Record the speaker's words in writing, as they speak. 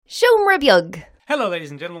Siomra Beag. Hello,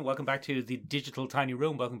 ladies and gentlemen. Welcome back to the Digital Tiny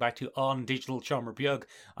Room. Welcome back to On Digital Siomra Beag.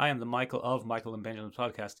 I am the Michael of Michael and Benjamin's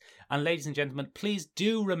podcast. And ladies and gentlemen, please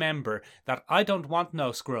do remember that I don't want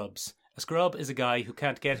no scrubs. A scrub is a guy who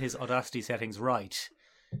can't get his Audacity settings right.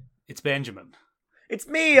 It's Benjamin. It's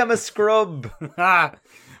me, I'm a scrub.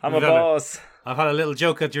 I'm a boss. I've had a little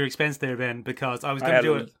joke at your expense there, Ben, because I was going to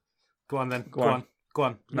do it. Go on then. Go on.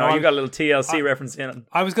 No, you got a little TLC reference in it.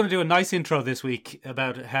 I was going to do a nice intro this week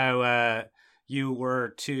about how you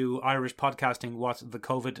were to Irish podcasting what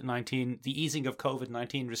the easing of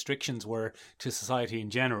COVID-19 restrictions were to society in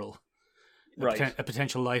general. Right. A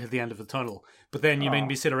potential light at the end of the tunnel. But then you made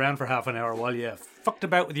me sit around for half an hour while you fucked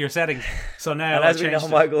about with your settings. So now and as we know,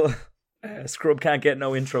 Michael, Scrub can't get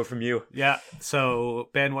no intro from you. Yeah. So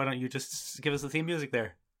Ben, why don't you just give us the theme music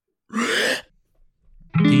there?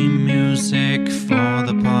 Theme music for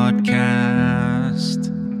the podcast.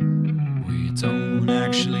 We don't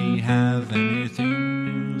actually have any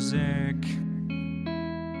theme music.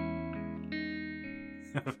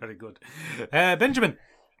 Very good. Benjamin.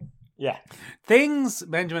 Yeah. Things,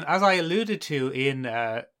 Benjamin, as I alluded to in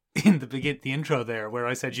the intro there, where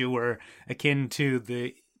I said you were akin to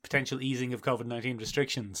the potential easing of COVID-19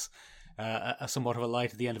 restrictions, somewhat of a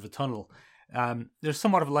light at the end of a tunnel. There's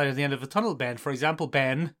somewhat of a light at the end of a tunnel, Ben. For example,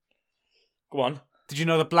 Ben. Go on. Did you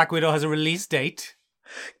know that Black Widow has a release date?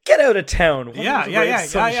 Get out of town. Yeah,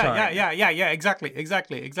 exactly,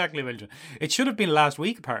 Benjamin. It should have been last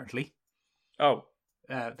week, apparently. Oh.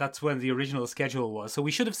 That's when the original schedule was. So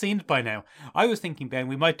we should have seen it by now. I was thinking, Ben,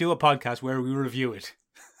 we might do a podcast where we review it.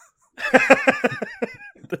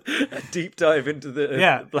 A deep dive into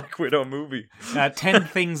the Black Widow movie. 10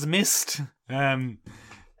 things missed.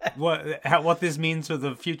 What this means for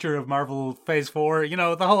the future of Marvel Phase 4. You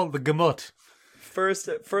know, the gamut. First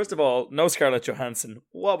of all, no Scarlett Johansson.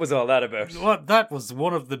 What was all that about? That was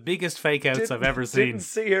one of the biggest fake outs I've ever seen. Didn't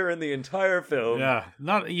see her in the entire film. Yeah,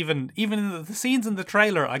 not even in the scenes in the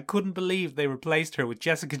trailer. I couldn't believe they replaced her with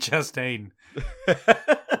Jessica Chastain.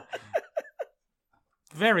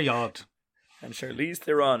 Very odd. And Charlize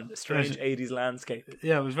Theron, a strange 80s landscape.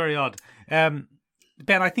 Yeah, it was very odd. Ben,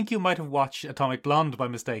 I think you might have watched Atomic Blonde by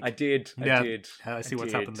mistake. I did. I see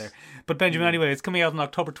what's happened there. But Benjamin, anyway, it's coming out on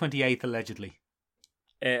October 28th, allegedly.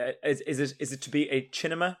 Is it to be a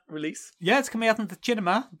cinema release? Yeah, it's coming out in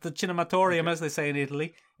the Cinematorium, as they say in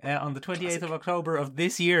Italy, on the 28th of October of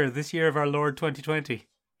this year of our Lord 2020.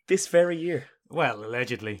 This very year? Well,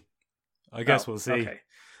 allegedly. I guess we'll see.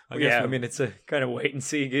 Okay. I mean, it's a kind of wait and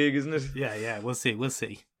see gig, isn't it? Yeah, we'll see. We'll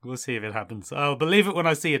see if it happens. I'll believe it when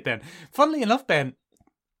I see it, Ben. Funnily enough, Ben,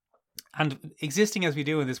 and existing as we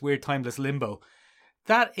do in this weird timeless limbo,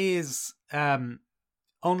 that is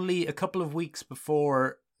only a couple of weeks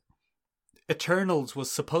before Eternals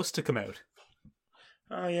was supposed to come out.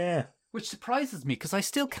 Oh, yeah. Which surprises me, because I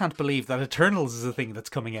still can't believe that Eternals is a thing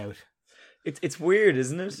that's coming out. It's weird,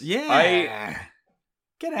 isn't it? Yeah.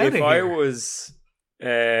 Get out of here.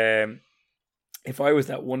 If I was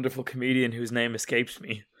that wonderful comedian whose name escapes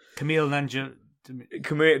me. Kumail Nanjiani.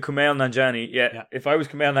 Kumail Nanjiani, yeah. If I was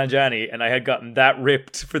Kumail Nanjiani and I had gotten that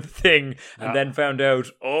ripped for the thing and then found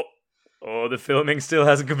out, the filming still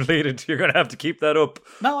hasn't completed, you're going to have to keep that up.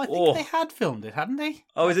 No, I think they had filmed it, hadn't they?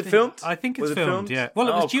 Oh, is it filmed? I think it's filmed, yeah. Well,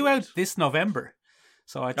 it was due out this November.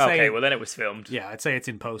 So I'd say... Okay, well then it was filmed. Yeah, I'd say it's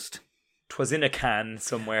in post. 'Twas in a can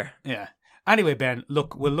somewhere. Yeah. Anyway, Ben,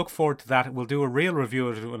 we'll look forward to that. We'll do a real review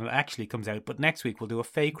of it when it actually comes out, but next week we'll do a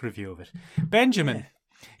fake review of it. Benjamin,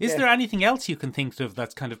 is there anything else you can think of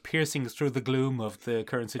that's kind of piercing through the gloom of the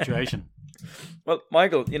current situation? Well,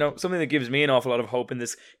 Michael, something that gives me an awful lot of hope in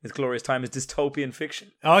this glorious time is dystopian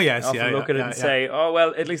fiction. Oh, yes. I often look at it and say, oh,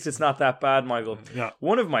 well, at least it's not that bad, Michael. Yeah.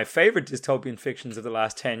 One of my favourite dystopian fictions of the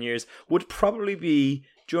last 10 years would probably be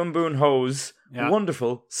Jun Boon-ho's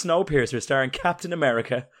wonderful Snowpiercer starring Captain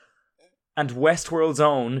America and Westworld's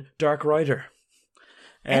own Dark Rider.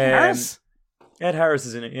 Ed Harris? Ed Harris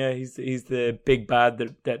is in it, yeah. He's the big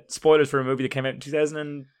bad that spoilers for a movie that came out in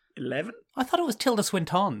 2011? I thought it was Tilda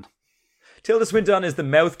Swinton. Tilda Swinton is the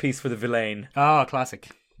mouthpiece for the villain. Oh, classic.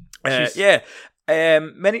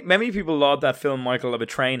 Many people laud that film, Michael, of a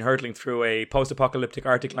train hurtling through a post-apocalyptic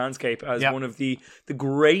Arctic landscape as one of the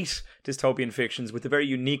great dystopian fictions with a very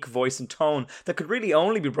unique voice and tone that could really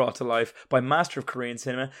only be brought to life by master of Korean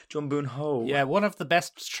cinema, Jun Boon-ho. Yeah, one of the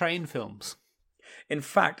best train films. In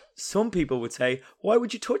fact, some people would say, why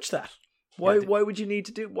would you touch that? Why would you need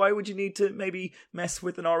to maybe mess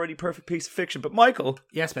with an already perfect piece of fiction? But Michael,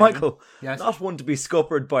 not one to be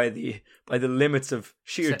scuppered by the limits of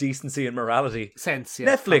sheer decency and morality.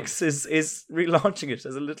 Netflix is relaunching it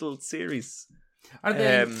as a little series.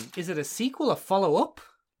 Is it a sequel, a follow-up?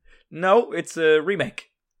 No, it's a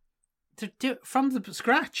remake. From the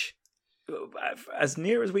scratch? As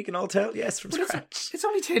near as we can all tell, yes, from scratch. It's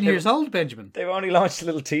only 10 years old, Benjamin. They've only launched a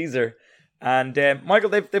little teaser. And Michael,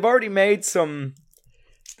 they've already made some...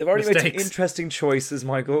 They've already made some interesting choices,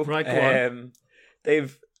 Michael. Right, go on.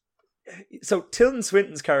 So Tilda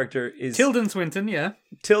Swinton's character is... Tilda Swinton, yeah.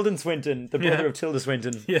 Tilda Swinton, the brother of Tilda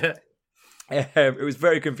Swinton. Yeah. It was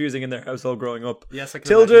very confusing in their household growing up. Yes, I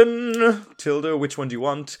can Tilda, which one do you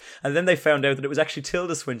want? And then they found out that it was actually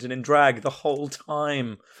Tilda Swinton in drag the whole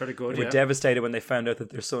time. Very good, They were devastated when they found out that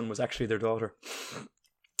their son was actually their daughter.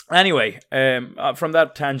 Anyway, from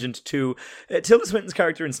that tangent to Tilda Swinton's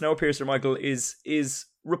character in Snowpiercer, Michael, is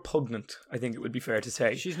repugnant, I think it would be fair to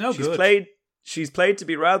say. She's good. She's played to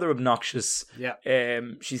be rather obnoxious. Yeah.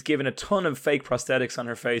 She's given a ton of fake prosthetics on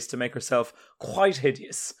her face to make herself quite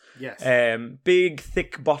hideous. Yes. Big,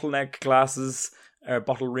 thick bottleneck glasses,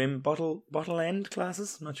 bottle end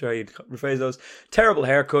glasses. I'm not sure how you'd rephrase those. Terrible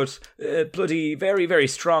haircut, bloody, very, very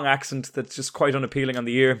strong accent that's just quite unappealing on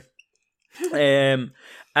the ear. And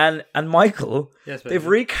Michael, they've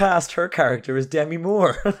recast her character as Demi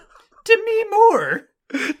Moore. Demi Moore?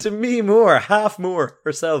 Demi Moore, Half Moore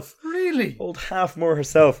herself. Really? Old Half Moore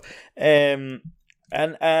herself. And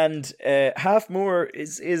Half Moore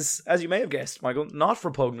is, as you may have guessed, Michael, not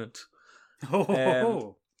repugnant.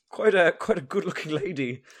 Quite a good looking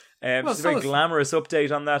lady. It's a very glamorous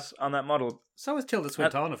update on that model. So is Tilda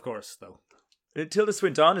Swinton, of course, though. Tilda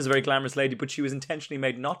Swinton is a very glamorous lady, but she was intentionally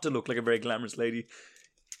made not to look like a very glamorous lady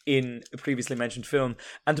in a previously mentioned film.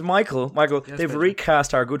 And Michael, yes, they've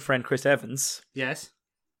recast our good friend Chris Evans. Yes.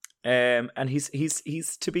 And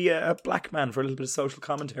he's to be a black man for a little bit of social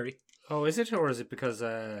commentary. Oh, is it? Or is it because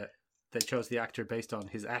they chose the actor based on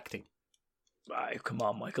his acting? Come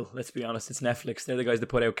on, Michael. Let's be honest. It's Netflix. They're the guys that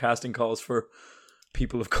put out casting calls for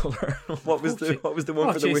people of colour. What was the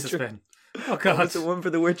one for The Witcher? Ben. Oh, God. What was the one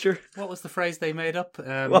for The Witcher? What was the phrase they made up?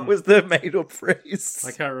 What was the made up phrase?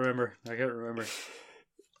 I can't remember.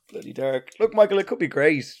 Bloody dark. Look, Michael, it could be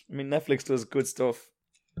great. I mean, Netflix does good stuff.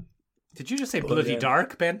 Did you just say bloody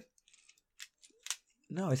dark, Ben?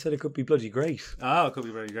 No, I said it could be bloody great. Oh, it could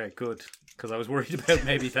be bloody great. Good. Because I was worried about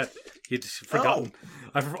maybe that you'd forgotten.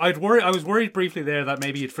 Oh. I was worried briefly there that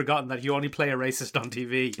maybe you'd forgotten that you only play a racist on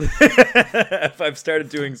TV. I've started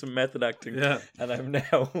doing some method acting. Yeah. And I'm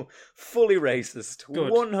now fully racist.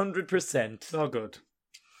 Good. 100%. Oh, good.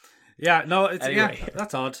 Yeah, no, anyway.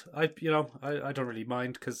 That's odd. I don't really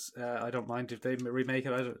mind because I don't mind if they remake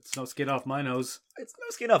it. It's no skin off my nose. It's no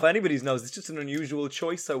skin off anybody's nose. It's just an unusual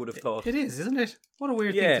choice, I would have thought. It is, isn't it? What a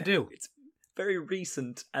weird thing to do. It's very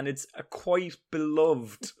recent and it's a quite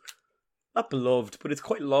beloved. Not beloved, but it's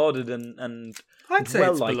quite lauded and I'd say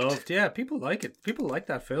it's beloved. Yeah, people like it. People like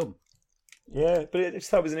that film. Yeah, but I just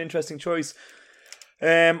thought it was an interesting choice.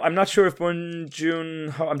 I'm not sure if Bong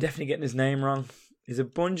Joon-ho. I'm definitely getting his name wrong. Is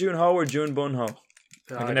it Bong Joon-ho or Jun Bun-ho?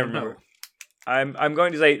 I can never remember. I'm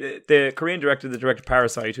going to say the Korean director that directed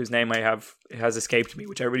Parasite, whose name has escaped me,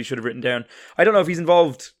 which I really should have written down. I don't know if he's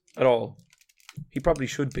involved at all. He probably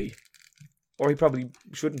should be. Or he probably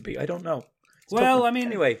shouldn't be. I don't know.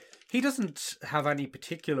 Anyway. He doesn't have any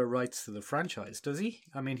particular rights to the franchise, does he?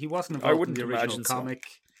 I mean, he wasn't involved in the original comic.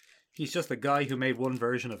 So. He's just a guy who made one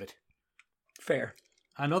version of it. Fair.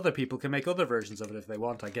 And other people can make other versions of it if they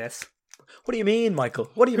want, I guess. What do you mean, Michael?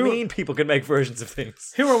 What do you mean people can make versions of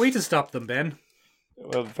things? Who are we to stop them, Ben?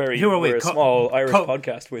 Well, we're a small Irish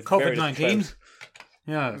podcast with COVID-19.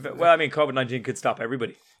 Yeah. Well, I mean, COVID-19 could stop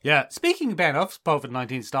everybody. Yeah. Speaking, Ben, of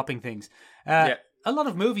COVID-19 stopping things, a lot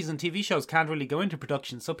of movies and TV shows can't really go into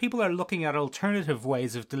production, so people are looking at alternative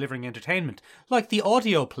ways of delivering entertainment, like the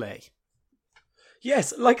audio play.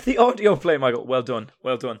 Yes, like the audio play, Michael. Well done.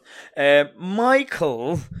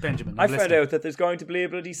 Michael, Benjamin, I found out that there's going to be a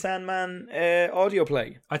bloody Sandman audio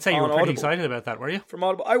play. I'd say you were pretty excited about that, were you? From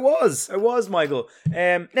Audible. I was, Michael.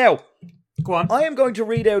 Now, go on. I am going to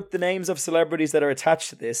read out the names of celebrities that are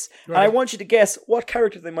attached to this, right. And I want you to guess what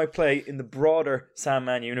character they might play in the broader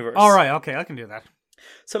Sandman universe. All right, okay, I can do that.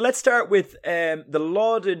 So let's start with the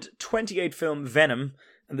lauded 28 film Venom,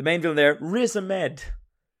 and the main villain there, Riz Ahmed.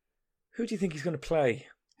 Who do you think he's going to play?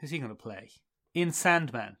 Who's he going to play? In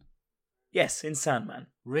Sandman? Yes, in Sandman.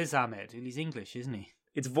 Riz Ahmed. He's English, isn't he?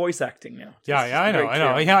 It's voice acting now. Yeah, I know.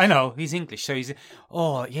 Yeah, I know. He's English, so he's...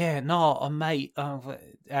 Oh, yeah, no, mate. Darren.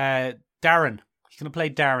 He's going to play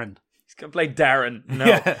Darren. He's going to play Darren. No.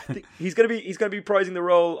 Yeah. He's going to be reprising the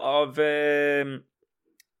role of the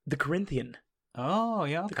Corinthian. Oh,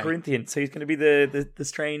 yeah, okay. The Corinthian. So he's going to be the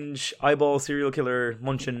strange eyeball serial killer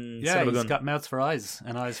munching son of a gun. He's got mouths for eyes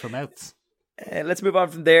and eyes for mouths. Let's move on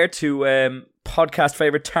from there to podcast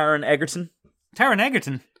favourite Taron Egerton. Taron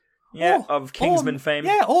Egerton? Yeah, of Kingsman fame.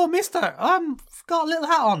 Yeah, Mister, got a little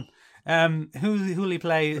hat on. Who'll he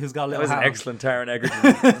play? Who's got a little hat? That was an excellent Taron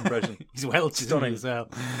Egerton impression. He's Welsh, stunning as well.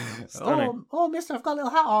 Stunning. Mister, I've got a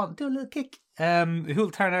little hat on. Do a little kick.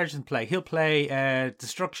 Who'll Taron Egerton play? He'll play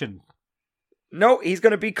Destruction. No, he's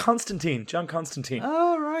going to be Constantine, John Constantine.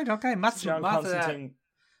 Oh right, okay. Constantine.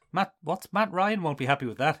 Matt Ryan won't be happy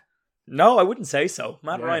with that. No, I wouldn't say so.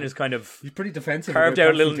 Matt Ryan is kind of he's pretty defensive. Carved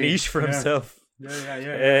out a little niche for himself.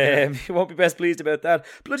 Yeah. He won't be best pleased about that.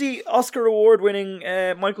 Bloody Oscar award-winning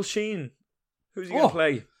Michael Sheen. Who's he going to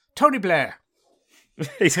play? Tony Blair.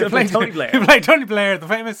 He's going to play Tony Blair. He'll play Tony Blair, the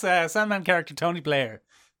famous Sandman character Tony Blair.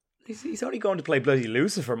 He's only going to play bloody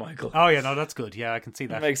Lucifer, Michael. Oh yeah, no, that's good. Yeah, I can see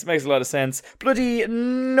that. Makes a lot of sense. Bloody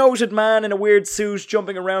noted man in a weird suit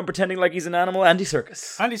jumping around pretending like he's an animal. Andy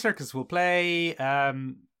Serkis. Andy Serkis will play. Are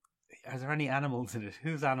there any animals in it?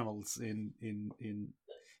 Who's animals in?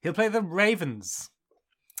 He'll play the ravens.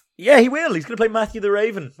 Yeah, he will. He's going to play Matthew the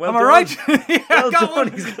Raven. Well Am done. I right? Yeah, well I got done.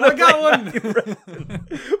 one. He's going to play one.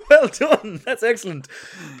 Well done. That's excellent.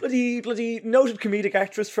 Bloody noted comedic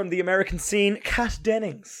actress from the American scene, Kat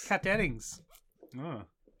Dennings. Kat Dennings. Oh,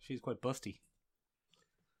 she's quite busty.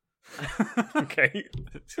 Okay.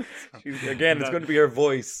 Again, it's going to be her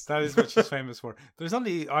voice. That is what she's famous for.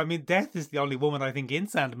 Death is the only woman I think in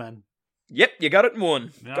Sandman. Yep, you got it in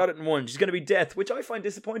one. Yeah. Got it in one. She's going to be Death, which I find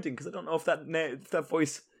disappointing because I don't know if that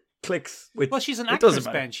voice clicks with. Well, she's an actress,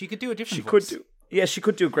 Ben. She could do a different voice. She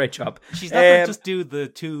could do a great job. She's not going to just do the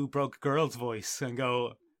Two Broke Girls voice and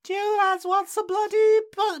go, "Do you lads want some bloody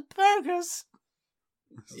burgers?"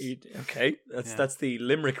 Okay, that's the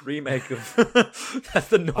Limerick remake of that's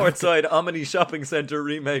the Northside Omni Shopping Centre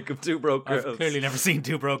remake of Two Broke Girls. I've clearly never seen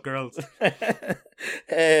Two Broke Girls.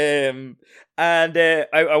 I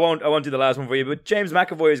won't do the last one for you, but James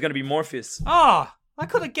McAvoy is going to be Morpheus. I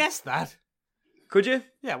could have guessed that. Could you?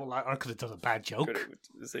 Yeah, well, I could have done a bad joke.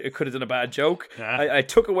 It could have done a bad joke. Yeah. I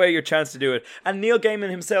took away your chance to do it. And Neil Gaiman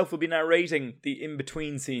himself will be narrating the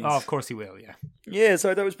in-between scenes. Oh, of course he will, yeah. Yeah,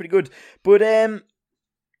 so I thought it was pretty good. But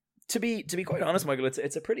to be quite honest, Michael,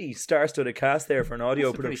 it's a pretty star-studded cast there for an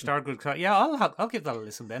audio production. Pretty star-studded cast. Yeah, I'll give that a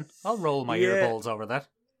listen then. I'll roll my earballs over that.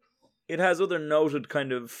 It has other noted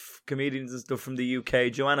kind of comedians and stuff from the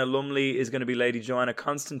UK. Joanna Lumley is going to be Lady Joanna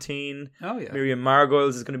Constantine. Oh, yeah. Miriam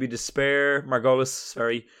Margolyes is going to be Margolyes,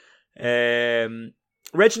 sorry.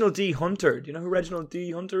 Reginald D. Hunter. Do you know who Reginald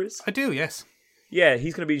D. Hunter is? I do, yes. Yeah,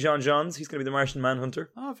 he's going to be John Johns. He's going to be the Martian Manhunter.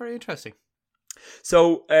 Oh, very interesting.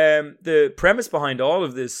 So the premise behind all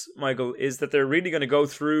of this, Michael, is that they're really going to go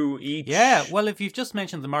through each... Yeah, well, if you've just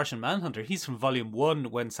mentioned the Martian Manhunter, he's from Volume 1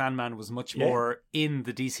 when Sandman was much more in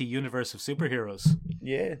the DC universe of superheroes.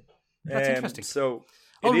 Yeah. That's interesting. So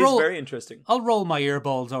it is very interesting. I'll roll my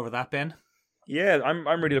earballs over that, Ben. Yeah, I'm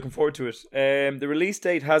really looking forward to it. The release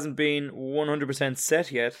date hasn't been 100%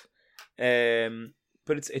 set yet.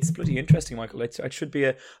 But it's bloody interesting, Michael. It should be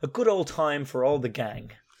a good old time for all the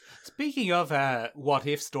gang. Speaking of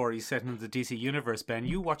what-if stories set in the DC universe, Ben,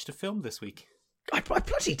 you watched a film this week. I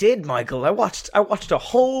bloody did, Michael. I watched a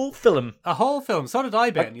whole film. A whole film? So did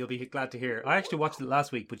I, Ben. You'll be glad to hear. I actually watched it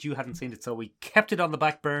last week, but you hadn't seen it, so we kept it on the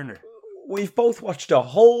back burner. We've both watched a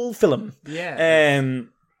whole film. Yeah.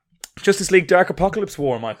 Justice League Dark Apocalypse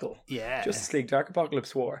War, Michael. Yeah. Justice League Dark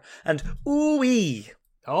Apocalypse War. And ooh-wee.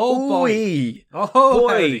 Oh, boy. Ooh-wee. Oh, boy.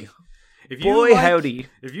 Howdy. Howdy.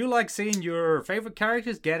 If you like seeing your favourite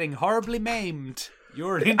characters getting horribly maimed,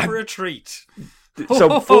 you're in for a treat.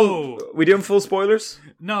 So we doing full spoilers?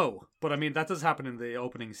 No, but I mean that does happen in the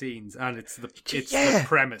opening scenes, and it's the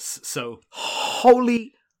premise. So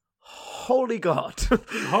holy God,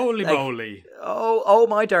 holy moly! Oh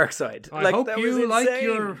my dark side! I hope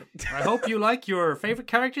you like your favourite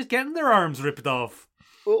characters getting their arms ripped off.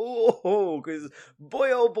 Oh, because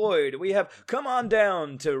boy, oh boy, do we have come on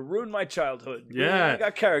down to ruin my childhood. Yeah, we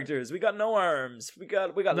got characters. We got no arms. We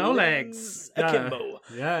got no legs. Akimbo.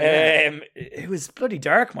 Yeah. It was bloody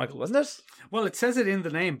dark, Michael, wasn't it? Well, it says it in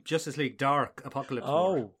the name, Justice League Dark Apocalypse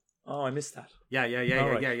War. Oh, I missed that. Yeah.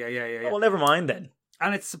 Oh, well, never mind then.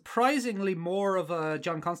 And it's surprisingly more of a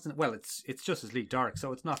John Constantine. Well, it's Justice League Dark,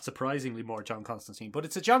 so it's not surprisingly more John Constantine, but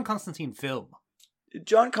it's a John Constantine film.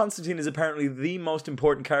 John Constantine is apparently the most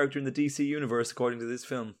important character in the DC universe, according to this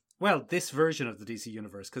film. Well, this version of the DC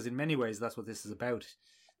universe, because in many ways that's what this is about.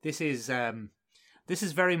 This is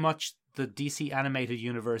very much the DC animated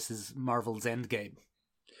universe's Marvel's Endgame.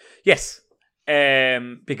 Yes,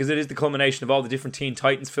 because it is the culmination of all the different Teen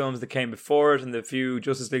Titans films that came before it, and the few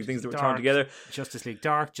Justice League things that were thrown together. Justice League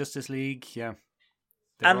Dark, Justice League, yeah.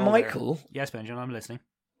 And Michael, yes, Benjamin, I'm listening.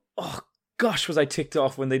 Oh gosh, was I ticked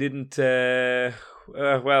off when they didn't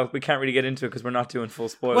Well, we can't really get into it because we're not doing full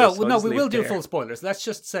spoilers. Well, so no, we will do full spoilers. Let's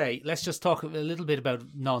just talk a little bit about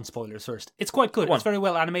non-spoilers first. It's quite good. It's very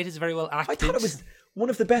well animated. It's very well acted. I thought it was one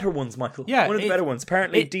of the better ones, Michael. Yeah, one of the better ones.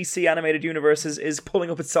 Apparently, DC Animated Universe is pulling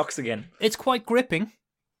up its socks again. It's quite gripping.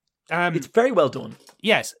 It's very well done.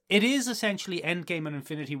 Yes, it is essentially Endgame and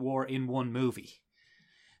Infinity War in one movie.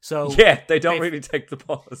 So yeah, they don't really take the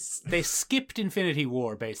pause. They skipped Infinity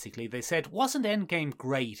War, basically. They said, wasn't Endgame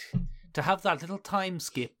great to have that little time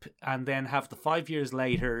skip and then have the 5 years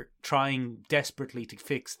later trying desperately to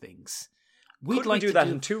fix things? We'd like to do that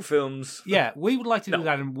in 2 films. Yeah, we would like to do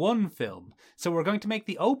that in 1 film. So we're going to make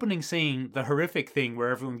the opening scene the horrific thing where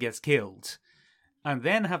everyone gets killed and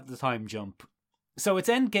then have the time jump. So it's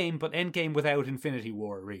Endgame, but Endgame without Infinity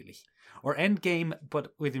War, really. Or Endgame,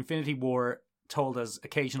 but with Infinity War told as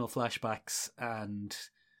occasional flashbacks and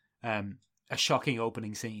a shocking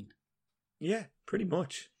opening scene. Yeah, pretty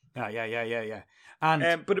much. Yeah.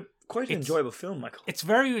 And but quite an enjoyable film, Michael. It's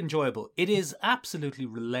very enjoyable. It is absolutely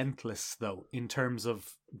relentless, though, in terms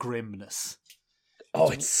of grimness.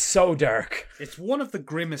 It's so dark. It's one of the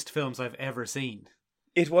grimmest films I've ever seen.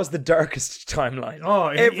 It was the darkest timeline.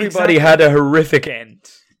 Everybody had a horrific end.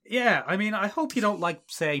 Yeah, I mean, I hope you don't like,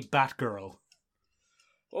 say, Batgirl.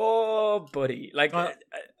 Oh, buddy.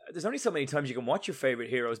 There's only so many times you can watch your favourite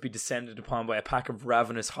heroes be descended upon by a pack of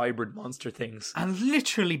ravenous hybrid monster things. And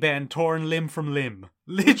literally, Ben, torn limb from limb.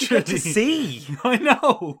 Literally. To see. I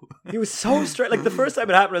know. He was so straight. Like, the first time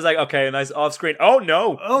it happened, I was like, okay, a nice off-screen. Oh,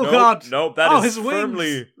 no. Oh, God. No, that is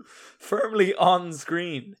his firmly on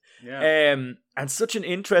screen. Yeah. And such an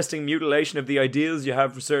interesting mutilation of the ideals you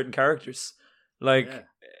have for certain characters. Man,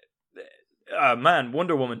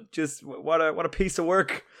 Wonder Woman, just what a piece of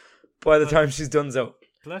work by the time she's done so.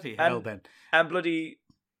 Bloody hell, Ben. And bloody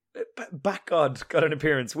Batgod got an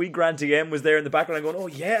appearance. Wee Granty M was there in the background going, oh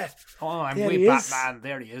yeah. Oh, and wee Batman,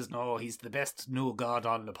 there he is. No, he's the best new god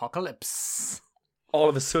on Apocalypse. All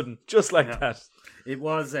of a sudden, just like that. It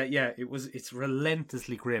was, it's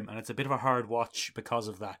relentlessly grim, and it's a bit of a hard watch because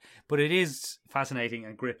of that. But it is fascinating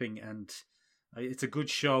and gripping, and it's a good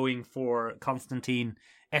showing for Constantine.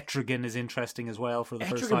 Etrigan is interesting as well for the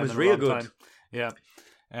first time in a long time. Yeah.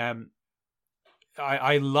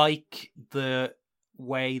 I like the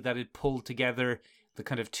way that it pulled together the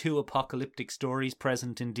kind of 2 apocalyptic stories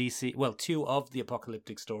present in DC. Well, 2 of the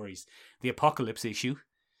apocalyptic stories. The Apocalypse issue,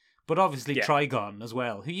 but obviously Trigon as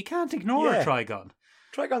well, who you can't ignore. Trigon.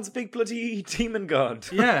 Trigon's a big bloody demon god.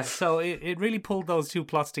 Yeah, so it really pulled those 2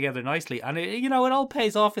 plots together nicely. And, it all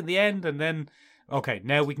pays off in the end, and then... Okay,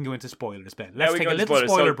 now we can go into spoilers, Ben. Let's take a little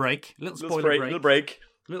spoiler break.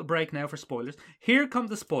 Little break now for spoilers. Here come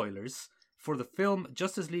the spoilers for the film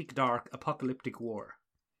Justice League Dark Apocalyptic War.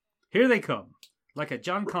 Here they come. Like a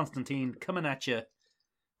John Constantine coming at you.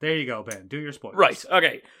 There you go, Ben. Do your spoilers. Right,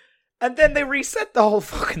 okay. And then they reset the whole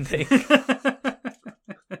fucking thing.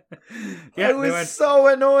 I was so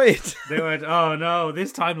annoyed. They went, oh no,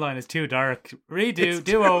 this timeline is too dark. Redo,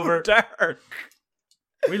 do over. Dark.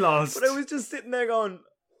 We lost. But I was just sitting there going,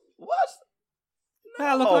 what? No.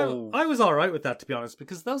 Yeah, look, I was alright with that, to be honest,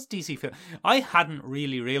 because those DC films, I hadn't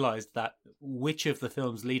really realised that which of the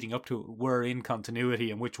films leading up to it were in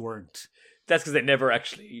continuity and which weren't. That's because they never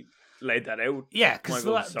actually laid that out. Yeah, because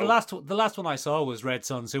the last one I saw was Red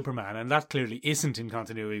Son Superman, and that clearly isn't in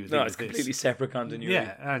continuity with it's completely separate continuity.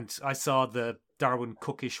 Yeah, and I saw the Darwin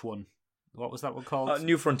Cookish one. What was that one called?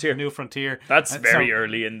 New Frontier. New Frontier. That's very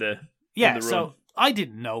early in the run. So I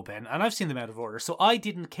didn't know, Ben, and I've seen them out of order, so I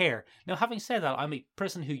didn't care. Now, having said that, I'm a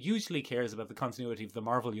person who usually cares about the continuity of the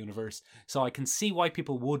Marvel Universe, so I can see why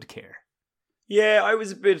people would care. Yeah, I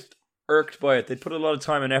was a bit irked by it. They put a lot of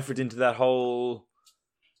time and effort into that whole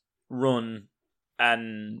run,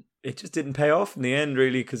 and it just didn't pay off in the end,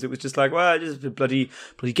 really, because it was just like, well, just bloody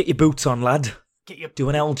get your boots on, lad. Do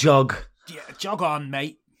an L jog. Yeah, jog on,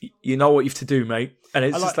 mate. You know what you have to do, mate. And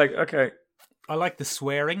it's just like, okay. I like the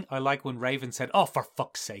swearing. I like when Raven said, oh, for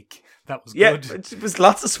fuck's sake. That was good. Yeah, it was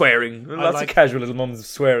lots of swearing. Lots of casual little moments of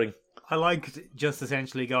swearing. I liked just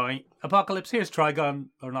essentially going, Apocalypse, here's Trigon.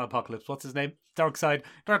 Or not Apocalypse, what's his name? Darkseid,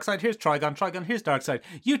 here's Trigon. Trigon, here's Darkseid.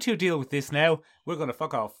 You two deal with this now. We're going to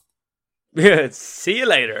fuck off. Yeah, see you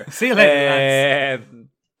later. See you later, lads.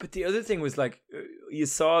 But the other thing was, like, you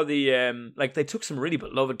saw the, they took some really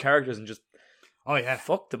beloved characters and just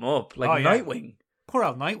fucked them up. Like Nightwing. Poor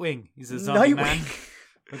old Nightwing. He's a zombie man.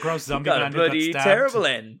 A gross zombie man. Got a bloody terrible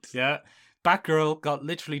end. Yeah. Batgirl got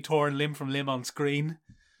literally torn limb from limb on screen.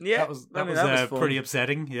 Yeah. That was pretty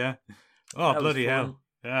upsetting. Yeah. Oh, that bloody hell.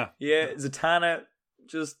 Yeah. Yeah. Zatanna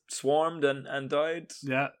just swarmed and died.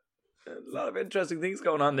 Yeah. A lot of interesting things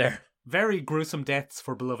going on there. Very gruesome deaths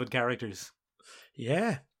for beloved characters.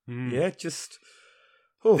 Yeah. Just...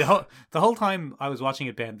 The whole time I was watching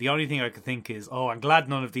it, Ben, the only thing I could think is, I'm glad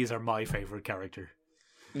none of these are my favourite character.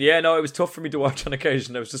 Yeah, no, it was tough for me to watch on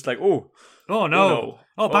occasion. I was just like, oh no.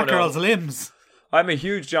 Batgirl's limbs. I'm a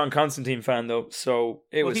huge John Constantine fan, though, so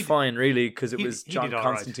it was fine, really, because it was John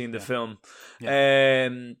Constantine, the film. Yeah.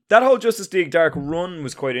 That whole Justice League Dark run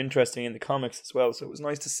was quite interesting in the comics as well, so it was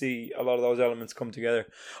nice to see a lot of those elements come together.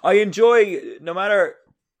 I enjoy, no matter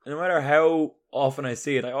how often I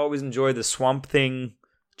see it, I always enjoy the Swamp Thing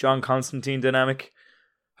John Constantine dynamic.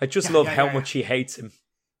 I just love how much he hates him.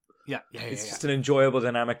 It's just an enjoyable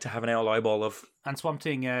dynamic to have an eyeball of. And Swamp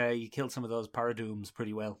Thing, he killed some of those Paradooms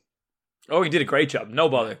pretty well. Oh, he did a great job. No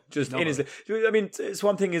bother.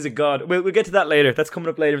 Swamp Thing is a god. We'll get to that later. That's coming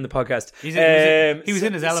up later in the podcast. He was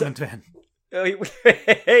in his element, Ben.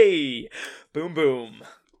 Hey, boom, boom.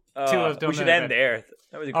 We should end there.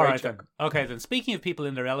 That was a great job. Then. Okay, then speaking of people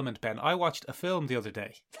in their element, Ben, I watched a film the other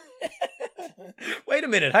day. Wait a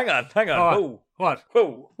minute. Hang on. Oh, what?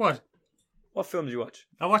 Whoa. What? What film did you watch?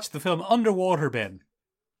 I watched the film Underwater, Ben.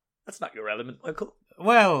 That's not your element, Michael.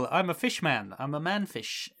 Well, I'm a fish man. I'm a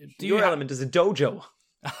man-fish. Your element is a dojo.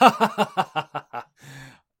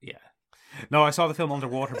 Yeah. No, I saw the film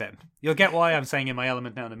Underwater, Ben. You'll get why I'm saying in my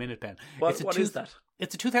element now in a minute, Ben. What is that?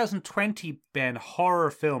 It's a 2020, Ben,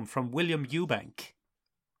 horror film from William Eubank.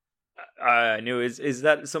 I knew. Is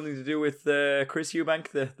that something to do with Chris Eubank,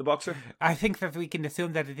 the boxer? I think that we can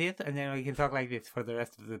assume that it is, and then we can talk like this for the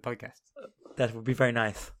rest of the podcast. That would be very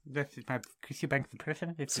nice. That's Chris Eubank, the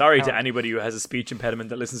person. Sorry to anybody who has a speech impediment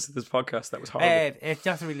that listens to this podcast. That was horrible. It's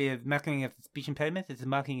not really a marking of speech impairment. It's a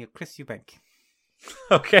marking of Chris Eubank.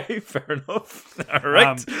 Okay, fair enough. All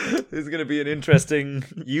right. This is going to be an interesting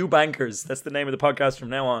Eubankers. That's the name of the podcast from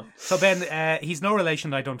now on. So, Ben, he's no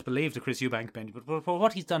relation, I don't believe, to Chris Eubank, Ben. But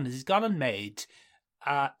what he's done is he's gone and made...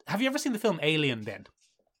 have you ever seen the film Alien, Ben?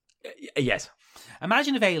 Yes.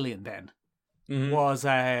 Imagine if Alien, Ben, was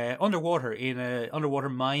underwater in an underwater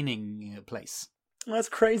mining place. Well, that's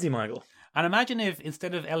crazy, Michael. And imagine if,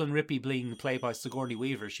 instead of Ellen Ripley being played by Sigourney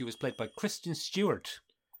Weaver, she was played by Kristen Stewart.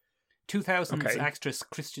 2000s actress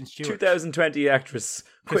Kristen Stewart. 2020 actress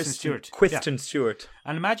Kristen Stewart.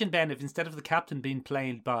 And imagine, Ben, if instead of the captain being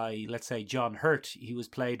played by, let's say, John Hurt, he was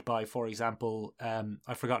played by, for example,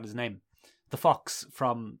 I've forgotten his name, the fox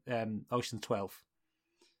from Ocean's 12.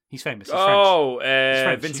 He's famous. He's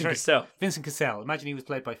French. Vincent Cassel. Vincent Cassel. Imagine he was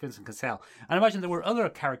played by Vincent Cassel. And imagine there were other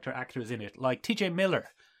character actors in it, like TJ Miller,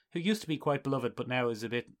 who used to be quite beloved, but now is a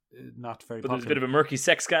bit not very popular. There's a bit of a murky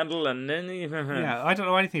sex scandal, and yeah, I don't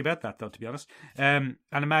know anything about that, though, to be honest. And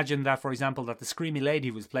imagine that, for example, that the Screamy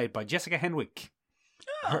Lady was played by Jessica Henwick.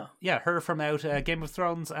 Her from out Game of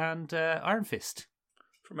Thrones and Iron Fist.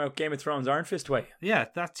 From out Game of Thrones, Iron Fist way. Yeah,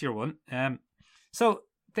 that's your one. So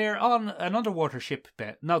they're on an underwater ship,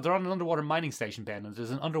 Ben. No, they're on an underwater mining station, Ben, and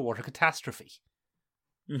there's an underwater catastrophe.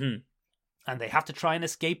 Mm-hmm. And they have to try and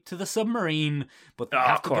escape to the submarine, but they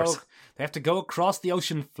have to go across the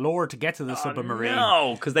ocean floor to get to the submarine.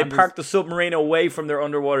 No, because they parked the submarine away from their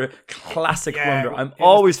underwater. Classic blunder. I'm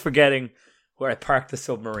always forgetting where I parked the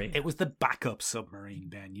submarine. It was the backup submarine,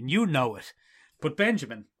 Ben. You know it. But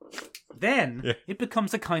Benjamin, then it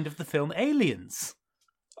becomes a kind of the film Aliens.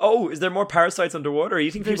 Oh, is there more parasites underwater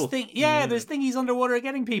eating people? There's thingies underwater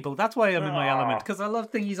getting people. That's why I'm in my element, because I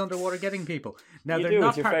love thingies underwater getting people. Now,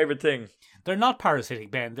 it's your favourite thing. They're not parasitic,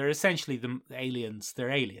 Ben. They're essentially the aliens. They're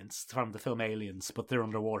aliens from the film Aliens, but they're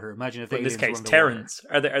underwater. Imagine if aliens were underwater. In this case, Terrans.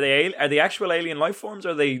 Are they actual alien life forms,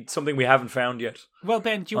 or are they something we haven't found yet? Well,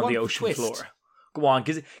 Ben, do you want the ocean twist? Floor? Go on,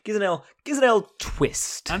 give an L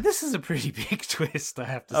twist. And this is a pretty big twist, I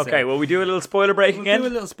have to say. Okay, well, we do a little spoiler break again? Do a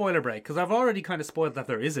little spoiler break, because I've already kind of spoiled that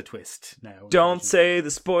there is a twist now. Don't say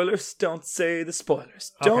the spoilers. Don't say the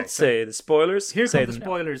spoilers. Don't say the spoilers. Here come the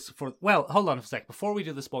spoilers for... Well, hold on a sec. Before we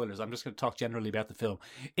do the spoilers, I'm just going to talk generally about the film.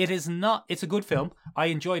 It's a good film. I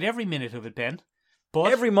enjoyed every minute of it, Ben.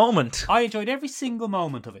 But every moment. I enjoyed every single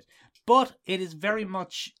moment of it. But it is very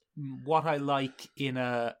much... what I like in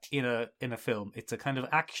a film. It's a kind of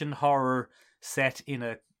action horror set in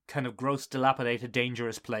a kind of gross, dilapidated,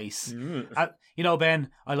 dangerous place. Ben,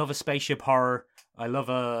 I love a spaceship horror. I love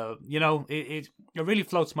it really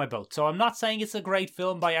floats my boat. So I'm not saying it's a great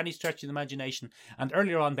film by any stretch of the imagination. And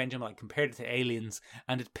earlier on, Benjamin, I compared it to Aliens,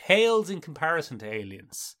 and it pales in comparison to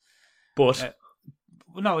Aliens. But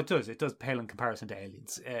no, it does. It does pale in comparison to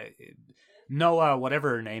Aliens. Noah, whatever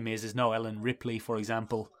her name is Noah Ellen Ripley, for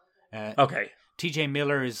example. Okay. TJ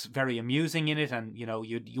Miller is very amusing in it, and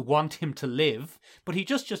you want him to live, but he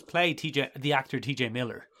just played the actor TJ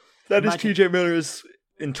Miller. That is TJ Miller's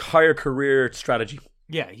entire career strategy.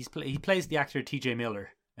 Yeah, he plays the actor TJ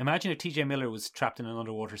Miller. Imagine if TJ Miller was trapped in an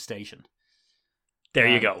underwater station. There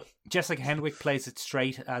you go. Jessica Henwick plays it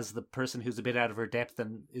straight as the person who's a bit out of her depth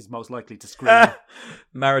and is most likely to scream.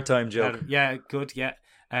 Maritime joke. Yeah, good, yeah.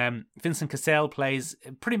 Vincent Cassel plays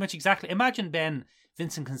pretty much exactly... Imagine, Ben,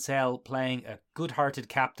 Vincent Cassel playing a good-hearted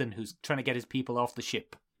captain who's trying to get his people off the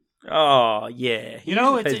ship. Oh, yeah. He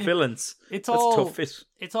plays villains. It's That's all tough fit.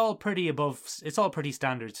 It's all pretty it's all pretty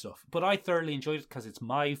standard stuff. But I thoroughly enjoyed it because it's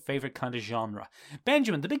my favourite kind of genre.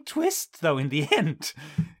 Benjamin, the big twist, though, in the end,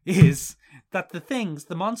 is that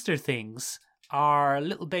the monster things, are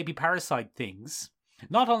little baby parasite things.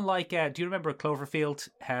 Not unlike, do you remember Cloverfield?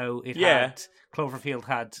 How Cloverfield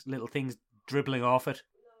had little things dribbling off it?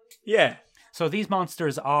 Yeah. So these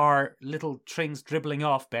monsters are little things dribbling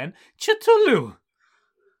off, Ben. Cthulhu!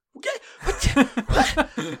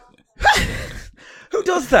 Who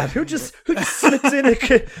does that? Who just slips in a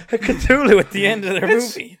Cthulhu at the end of their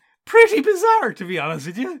movie? Pretty bizarre, to be honest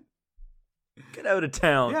with you. Get out of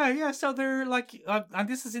town. Yeah. So they're like, and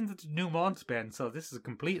this is in the new month, Ben. So this is a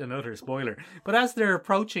complete and utter spoiler. But as they're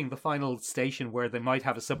approaching the final station where they might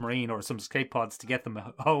have a submarine or some escape pods to get them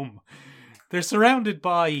home, they're surrounded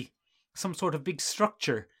by some sort of big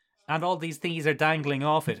structure. And all these thingies are dangling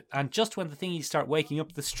off it. And just when the thingies start waking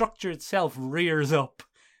up, the structure itself rears up.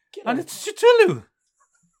 And it's Cthulhu.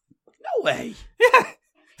 No way. Yeah.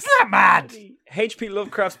 Isn't that mad? H.P.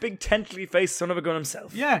 Lovecraft's big tentacly faced son of a gun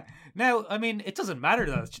himself. Yeah. Now, I mean, it doesn't matter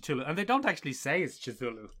that it's Cthulhu. And they don't actually say it's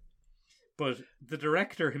Cthulhu. But the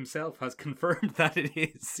director himself has confirmed that it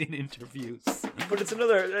is in interviews. But it's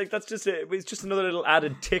another, it's just another little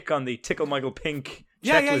added tick on the Tickle Michael Pink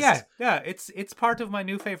checklist. Yeah. It's part of my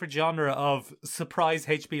new favourite genre of surprise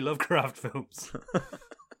H.P. Lovecraft films.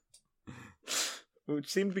 Which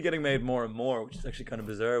seem to be getting made more and more, which is actually kind of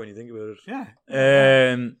bizarre when you think about it. Yeah.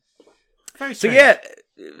 Very strange. So yeah,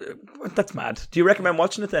 that's mad. Do you recommend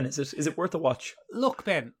watching it then? Is it worth a watch? Look,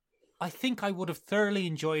 Ben, I think I would have thoroughly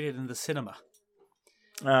enjoyed it in the cinema.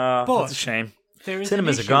 But that's a shame.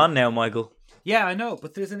 Cinemas are gone now, Michael. Yeah, I know,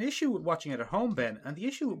 but there's an issue with watching it at home, Ben. And the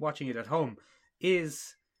issue with watching it at home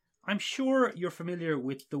is, I'm sure you're familiar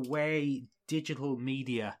with the way digital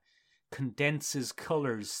media condenses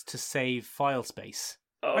colours to save file space.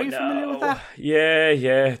 Are you familiar with that? Yeah,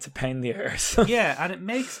 it's a pain in the arse. Yeah, and it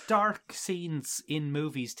makes dark scenes in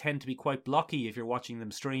movies tend to be quite blocky if you're watching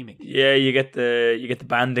them streaming. Yeah, you get the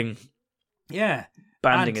banding. Yeah.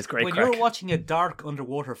 Banding is great. When you're watching a dark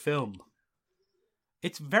underwater film,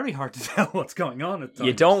 it's very hard to tell what's going on at times.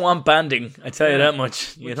 You don't want banding, I tell you that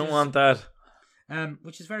much. You don't want that.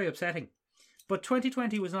 Which is very upsetting. But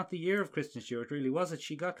 2020 was not the year of Kristen Stewart, really, was it?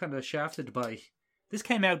 She got kind of shafted by... This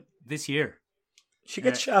came out this year. She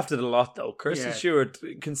gets shafted a lot, though. Kristen Stewart,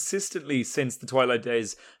 consistently since the Twilight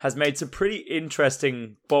days, has made some pretty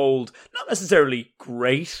interesting, bold, not necessarily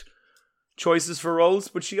great choices for roles,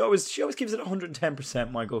 but she always gives it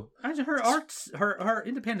 110%, Michael. And her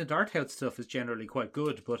independent art house stuff is generally quite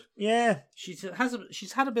good, but yeah, she's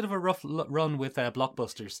had a bit of a rough run with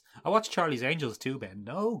blockbusters. I watched Charlie's Angels too, Ben.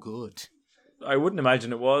 No good. I wouldn't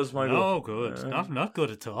imagine it was, Michael. No good. Not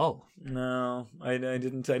good at all. No, I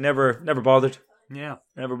didn't. I never bothered. Yeah,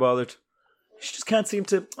 never bothered. She just can't seem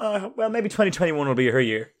to. Well, maybe 2021 will be her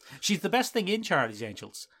year. She's the best thing in Charlie's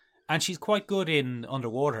Angels, and she's quite good in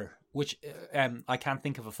Underwater, which I can't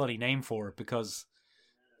think of a funny name for it, because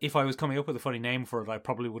if I was coming up with a funny name for it, I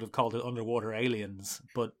probably would have called it Underwater Aliens.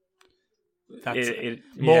 But that's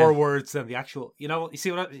more words than the actual. You know, you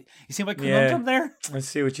see my conundrum there? I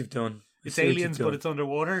see what you've done. It's aliens, but it's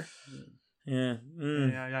underwater. Yeah.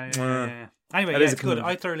 Yeah. Anyway, it's good.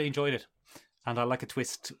 I thoroughly enjoyed it. And I like a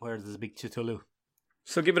twist where there's a big Cthulhu.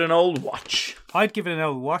 So give it an old watch. I'd give it an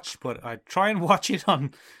old watch, but I'd try and watch it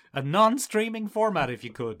on a non-streaming format if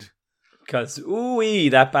you could. Because, ooh-wee,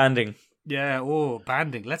 that banding. Yeah,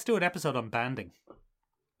 banding. Let's do an episode on banding.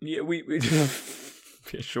 Yeah, we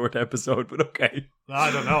be a short episode, but okay. I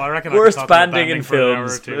don't know. I reckon worst banding in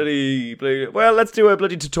films. Bloody. Well, let's do a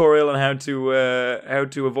bloody tutorial on how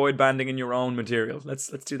to avoid banding in your own material. Let's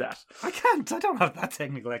do that. I can't. I don't have that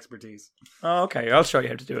technical expertise. Oh, okay. I'll show you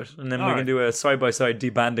how to do it, and then we can do a side-by-side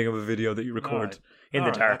debanding of a video that you record in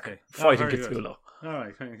the dark, fighting Cthulhu. All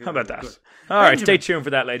right. How about that? Good. All right. Stay tuned for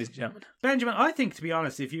that, ladies and gentlemen. Benjamin, I think, to be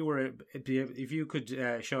honest, if you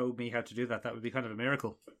could show me how to do that, that would be kind of a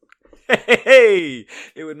miracle. Hey,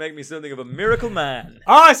 it would make me something of a miracle man.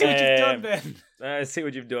 Oh, I see what you've done, Ben. I see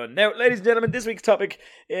what you've done. Now, ladies and gentlemen, this week's topic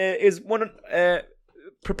is one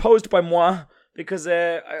proposed by moi, because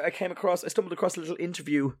I stumbled across a little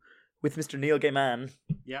interview with Mr. Neil Gaiman.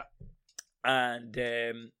 Yeah. And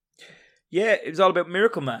it was all about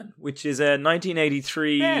Miracle Man, which is a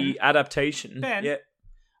 1983 adaptation. Ben, yeah.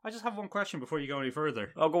 I just have one question before you go any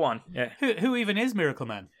further. Oh, go on. Yeah. Who even is Miracle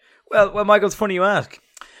Man? Well, Michael, it's funny you ask.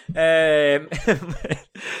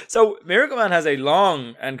 So Miracle Man has a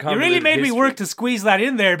long and convoluted You really made history. me work to squeeze that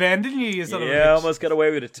in there, Ben, didn't you? I almost got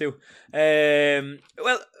away with it too.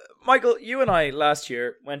 Well, Michael, you and I last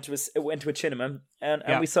year went to a cinema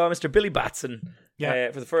and we saw Mr. Billy Batson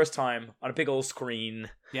for the first time on a big old screen.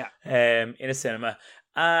 Yeah. In a cinema,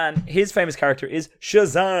 and his famous character is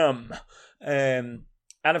Shazam.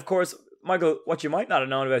 And of course, Michael, what you might not have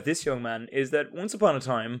known about this young man is that once upon a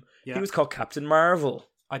time he was called Captain Marvel.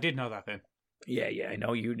 I did know that, Ben. Yeah, I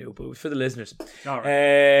know you knew, but it was for the listeners. All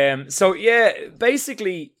right. So yeah,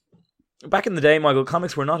 basically, back in the day, Michael,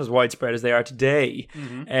 comics were not as widespread as they are today.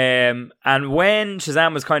 Mm-hmm. And when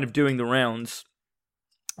Shazam was kind of doing the rounds,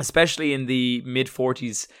 especially in the mid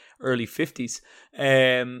 40s, early 50s,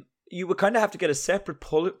 you would kind of have to get a separate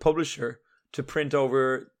publisher to print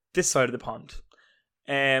over this side of the pond.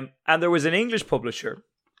 And there was an English publisher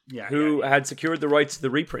who had secured the rights to the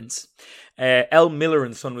reprints. L. Miller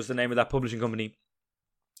and Son was the name of that publishing company.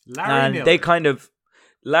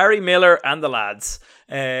 Larry Miller and the lads.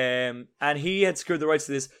 And he had secured the rights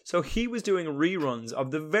to this. So he was doing reruns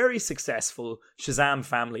of the very successful Shazam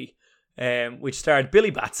family, which starred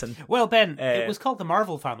Billy Batson. Well, Ben, it was called the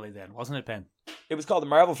Marvel family then, wasn't it, Ben? It was called the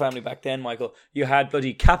Marvel family back then, Michael. You had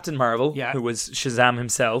bloody Captain Marvel, who was Shazam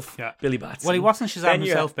himself, Billy Batson. Well, he wasn't Shazam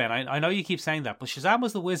himself, Ben. I know you keep saying that, but Shazam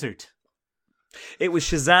was the wizard. It was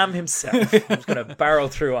Shazam himself. I'm just going to barrel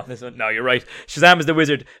through on this one. No, you're right. Shazam is the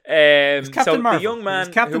wizard. So Marvel. The young man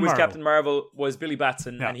who was Captain Marvel was Billy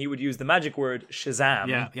Batson, and he would use the magic word Shazam.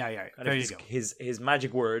 Yeah. There you go. His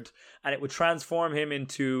magic word, and it would transform him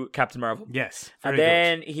into Captain Marvel. Yes. And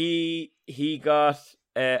then he got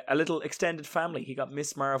a little extended family. He got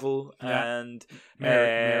Miss Marvel and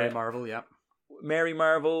Mary Marvel. Yeah. Mary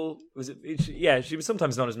Marvel was it? Yeah, she was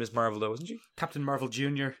sometimes known as Miss Marvel, though, wasn't she? Captain Marvel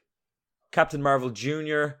Jr. Captain Marvel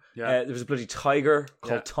Jr. There was a bloody tiger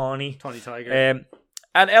called Tawny. Tawny Tiger. And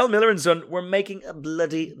L. Miller and Son were making a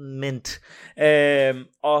bloody mint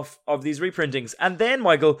of these reprintings. And then,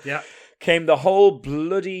 Michael, came the whole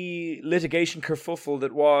bloody litigation kerfuffle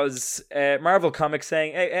that was Marvel Comics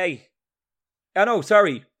saying, hey. Oh, no,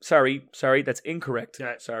 sorry, that's incorrect.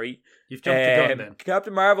 Yeah. Sorry. You've jumped the gun then.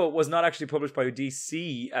 Captain Marvel was not actually published by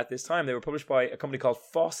DC at this time. They were published by a company called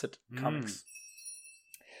Fawcett Comics.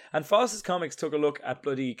 And Fawcett Comics took a look at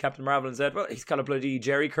bloody Captain Marvel and said, well, he's got a bloody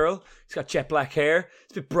Jerry curl. He's got jet black hair.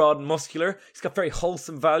 He's a bit broad and muscular. He's got very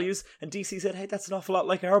wholesome values. And DC said, hey, that's an awful lot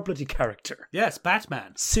like our bloody character. Yes,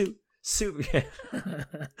 Batman. Yeah.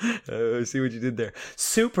 Oh, see what you did there.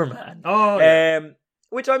 Superman. Oh, yeah.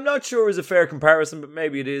 Which I'm not sure is a fair comparison, but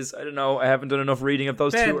maybe it is. I don't know. I haven't done enough reading of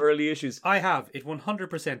those two early issues. I have. It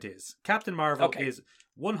 100% is. Captain Marvel is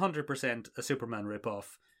 100% a Superman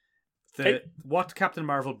ripoff. What Captain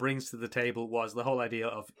Marvel brings to the table was the whole idea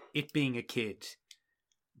of it being a kid.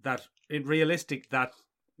 That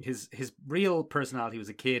his real personality was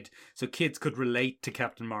a kid, so kids could relate to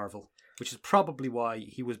Captain Marvel, which is probably why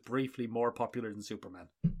he was briefly more popular than Superman.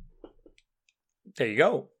 There you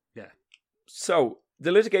go. Yeah. So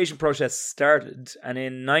the litigation process started, and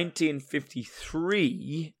in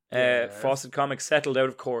 1953, Fawcett Comics settled out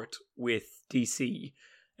of court with DC.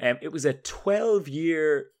 It was a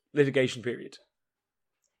 12-year litigation period,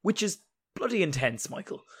 which is bloody intense,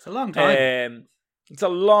 Michael. It's a long time. It's a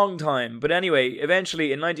long time. But anyway, eventually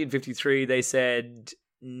in 1953, they said,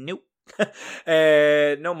 nope.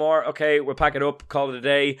 No more. Okay, we'll pack it up, call it a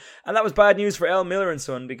day. And that was bad news for L. Miller and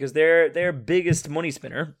Son, because their biggest money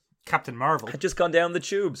spinner, Captain Marvel, had just gone down the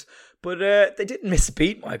tubes. But they didn't miss a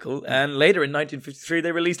beat, Michael. And later in 1953,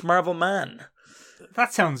 they released Marvel Man.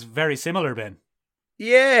 That sounds very similar, Ben.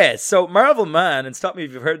 Yeah, so Marvel Man, and stop me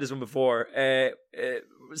if you've heard this one before,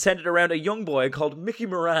 centered around a young boy called Mickey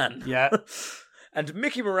Moran. Yeah. And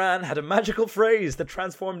Mickey Moran had a magical phrase that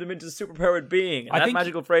transformed him into a superpowered being. And that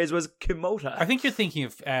magical phrase was Kimota. I think you're thinking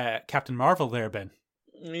of Captain Marvel there, Ben.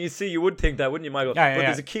 You see, you would think that, wouldn't you, Michael? Yeah, but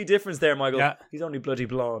there's a key difference there, Michael. Yeah. He's only bloody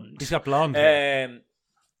blonde. He's got blonde hair.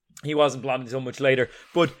 He wasn't blonde until much later.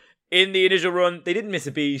 But in the initial run, they didn't miss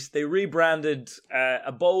a beat. They rebranded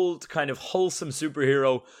a bold, kind of wholesome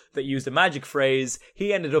superhero that used a magic phrase.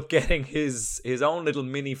 He ended up getting his own little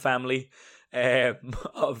mini family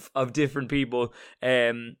of different people.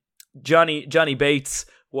 Johnny Bates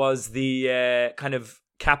was the kind of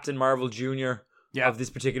Captain Marvel Jr. Of this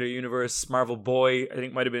particular universe. Marvel Boy, I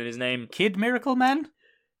think might have been his name. Kid Miracle Man?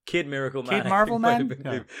 Kid Miracle Man. Kid Marvel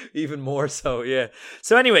Man? Even more so, yeah.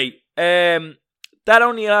 So anyway, That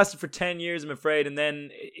only lasted for 10 years, I'm afraid, and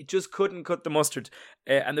then it just couldn't cut the mustard.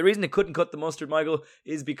 And the reason it couldn't cut the mustard, Michael,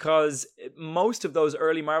 is because most of those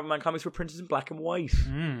early Marvel Man comics were printed in black and white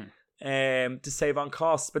to save on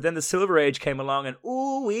costs. But then the Silver Age came along and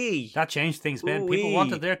ooh-wee. That changed things, Ben. People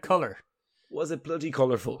wanted their colour. Was it bloody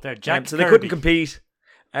colourful? They're Jack so they couldn't compete.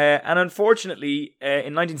 And unfortunately,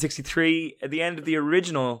 in 1963, at the end of the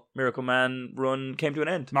original Miracle Man run came to an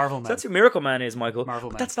end. Marvel Man. So that's who Miracle Man is, Michael. Marvel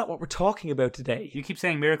but Man. That's not what we're talking about today. You keep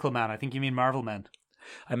saying Miracle Man. I think you mean Marvel Man.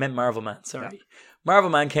 I meant Marvel Man, sorry. Yeah. Marvel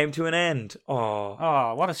Man came to an end.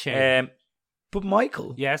 Oh, what a shame. But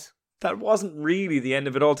Michael. Yes? That wasn't really the end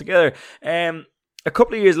of it altogether. A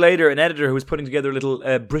couple of years later, an editor who was putting together a little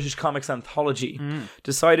British comics anthology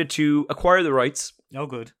decided to acquire the rights. Oh,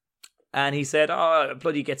 good. And he said,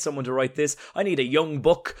 bloody get someone to write this. I need a young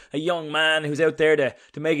buck, a young man who's out there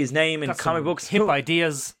to make his name in comic books. Hip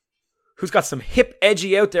ideas. Who's got some hip,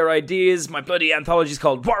 edgy, out there ideas. My bloody anthology's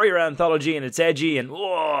called Warrior Anthology, and it's edgy, and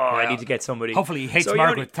I need to get somebody. Hopefully he hates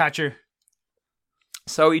Margaret Thatcher.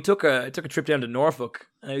 So he took a trip down to Norfolk,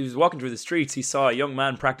 and he was walking through the streets. He saw a young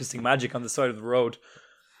man practicing magic on the side of the road.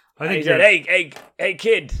 And he said, hey,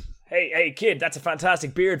 kid. Hey, kid, that's a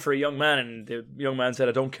fantastic beard for a young man. And the young man said,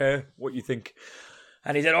 I don't care what you think.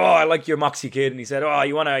 And he said, I like your moxie, kid. And he said,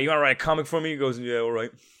 you wanna write a comic for me? He goes, yeah, all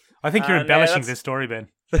right. I think you're embellishing this story, Ben.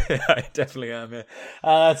 I definitely am, yeah.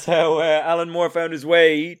 That's how Alan Moore found his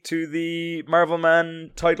way to the Marvel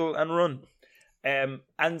Man title and run. And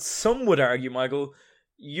some would argue, Michael,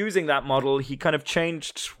 using that model, he kind of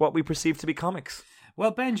changed what we perceive to be comics.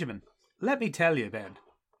 Well, Benjamin, let me tell you, Ben.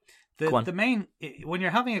 The main, when you're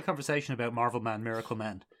having a conversation about Marvel Man, Miracle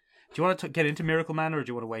Man, do you want to get into Miracle Man or do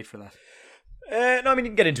you want to wait for that? No, I mean, you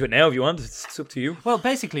can get into it now if you want. It's up to you. Well,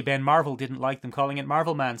 basically, Ben, Marvel didn't like them calling it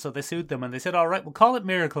Marvel Man, so they sued them and they said, all right, we'll call it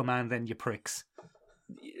Miracle Man then, you pricks.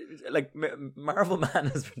 Like, Marvel Man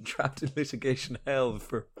has been trapped in litigation hell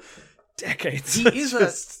for decades. He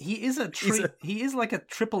is like a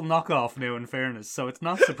triple knockoff now, in fairness, so it's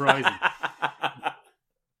not surprising.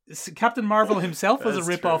 Captain Marvel himself was a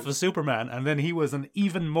rip-off of Superman, and then he was an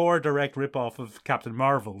even more direct rip-off of Captain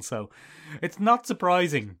Marvel, so it's not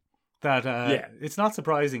surprising that it's not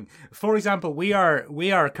surprising. For example, we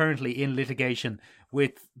are currently in litigation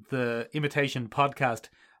with the imitation podcast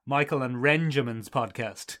Michael and Renjamin's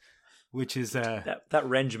podcast, which is that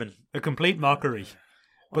Renjamin, a complete mockery.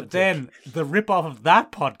 But then the rip-off of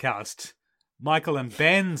that podcast, Michael and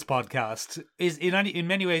Ben's podcast, is in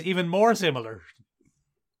many ways even more similar.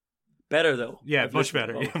 Better though. Yeah, much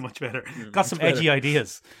better. Yeah, much better. Got some edgy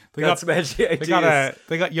ideas. They got some edgy ideas.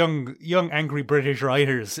 They got young angry British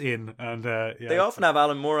writers in, and they often have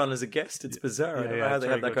Alan Moore on as a guest. It's bizarre. I don't know how they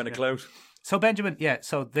have that kind of clout. So Benjamin,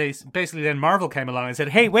 so they basically then Marvel came along and said,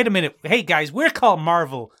 "Hey, wait a minute. Hey guys, we're called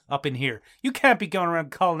Marvel up in here. You can't be going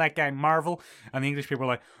around calling that guy Marvel." And the English people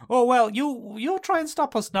were like, "Oh well, you'll try and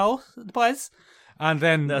stop us now, boys." And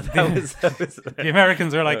then the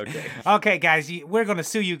Americans are like, okay guys, we're going to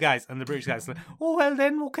sue you guys. And the British guys are like, oh, well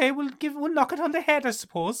then, okay, we'll knock it on the head, I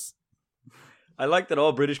suppose. I like that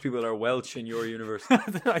all British people are Welsh in your universe.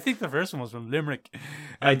 I think the first one was from Limerick.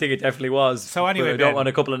 I think it definitely was. So anyway, I don't want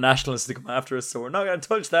a couple of nationalists to come after us, so we're not going to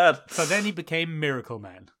touch that. So then he became Miracle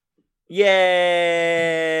Man.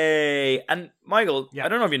 Yay! And Michael, I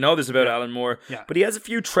don't know if you know this about Alan Moore, but he has a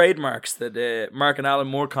few trademarks that mark an Alan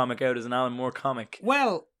Moore comic out as an Alan Moore comic.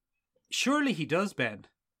 Well, surely he does, Ben.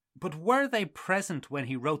 But were they present when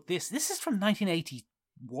he wrote this? This is from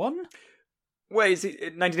 1981? Wait, is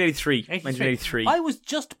it 1983? 1983. I was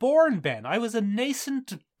just born, Ben. I was a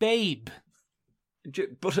nascent babe.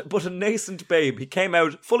 But a nascent babe. He came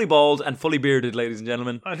out fully bald and fully bearded, ladies and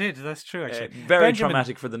gentlemen. I did, that's true, actually. Very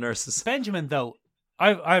traumatic for the nurses. Benjamin, though,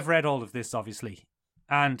 I've read all of this, obviously.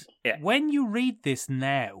 And when you read this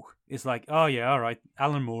now, it's like, oh yeah, all right,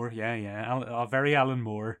 Alan Moore, very Alan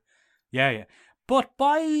Moore. Yeah. But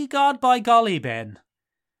by God, by golly, Ben,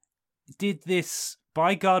 did this,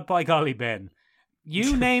 by God, by golly, Ben,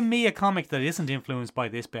 you name me a comic that isn't influenced by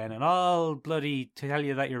this, Ben, and I'll bloody tell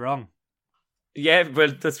you that you're wrong. Yeah,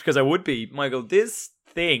 but that's because I would be. Michael, this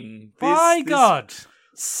thing... God!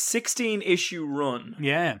 16-issue run...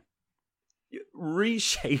 Yeah.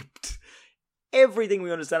 ...reshaped everything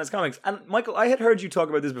we understand as comics. And, Michael, I had heard you talk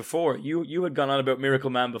about this before. You had gone on about Miracle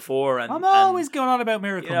Man before. I'm always going on about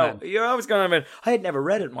Miracle Man. You're always going on about... I had never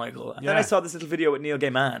read it, Michael. And then I saw this little video with Neil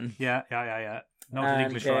Gaiman. Yeah. Not an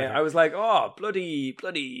English writer. I was like, oh, bloody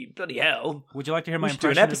hell. Would you like to hear my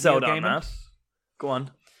impression do an episode of Neil on Gaiman? that. Go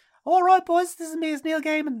on. All right, boys, this is me as Neil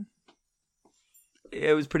Gaiman.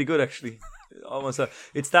 It was pretty good, actually.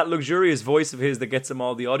 It's that luxurious voice of his that gets him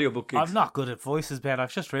all the audiobook gigs. I'm not good at voices, Ben.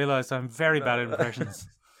 I've just realised I'm very bad at impressions.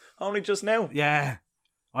 Only just now. Yeah.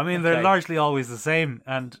 I mean, they're largely always the same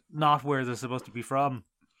and not where they're supposed to be from.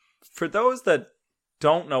 For those that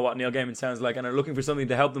don't know what Neil Gaiman sounds like and are looking for something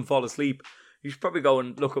to help them fall asleep, you should probably go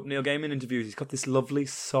and look up Neil Gaiman interviews. He's got this lovely,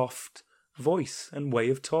 soft voice and way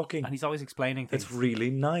of talking. And he's always explaining things. It's really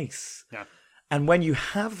nice. Yeah. And when you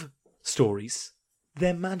have stories,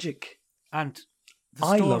 they're magic. And the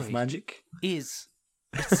story I love magic. Is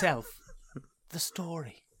itself the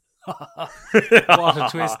story. What a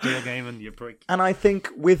twist, Neil Gaiman, you prick. And I think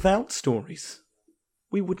without stories,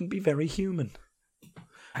 we wouldn't be very human.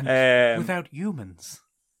 And without humans,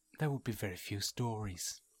 there would be very few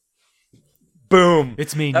stories. Boom!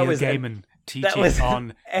 It's me, Neil Gaiman, teaching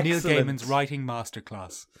on Neil Gaiman's writing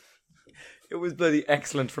masterclass. It was bloody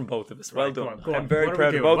excellent from both of us. Well done. Go on. I'm very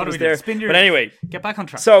proud of both of us there. But anyway, get back on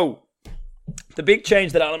track. So, the big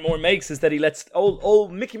change that Alan Moore makes is that he lets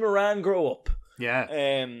old Mickey Moran grow up. Yeah.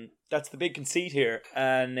 That's the big conceit here.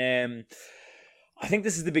 And I think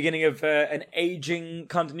this is the beginning of an aging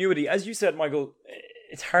continuity. As you said, Michael,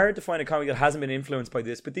 it's hard to find a comic that hasn't been influenced by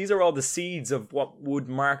this, but these are all the seeds of what would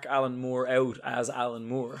mark Alan Moore out as Alan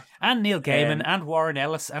Moore. And Neil Gaiman, and Warren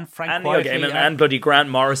Ellis, and Frank and Quitely, Neil Gaiman, and bloody Grant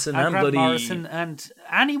Morrison, and Grant bloody Morrison, and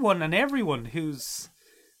anyone and everyone who's...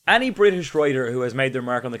 Any British writer who has made their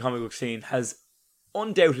mark on the comic book scene has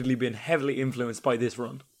undoubtedly been heavily influenced by this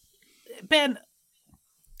run. Ben,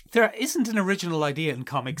 there isn't an original idea in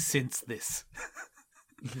comics since this.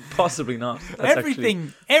 Possibly not. That's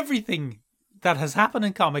everything that has happened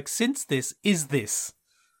in comics since this is this.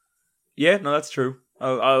 Yeah, no, that's true.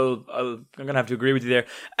 I'm gonna have to agree with you there.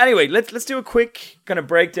 Anyway, let's do a quick kind of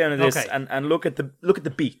breakdown of this and look at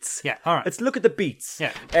the beats. Yeah, all right. Let's look at the beats.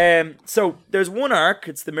 Yeah. So there's one arc.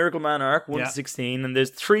 It's the Miracle Man arc, 1 to 16, and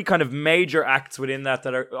there's 3 kind of major acts within that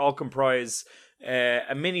are all comprise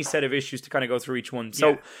a mini set of issues to kind of go through each one.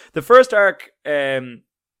 So the first arc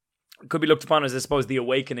could be looked upon as, I suppose, the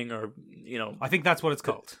awakening, or I think that's what it's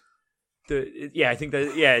called. I think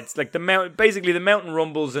that it's like the mountain. Basically, the mountain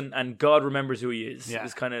rumbles and God remembers who he is.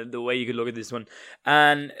 Is kind of the way you could look at this one.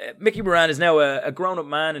 And Mickey Moran is now a grown-up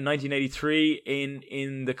man in 1983.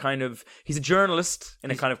 In the kind of, he's a journalist in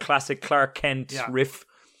a kind of classic Clark Kent riff.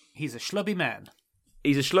 He's a schlubby man.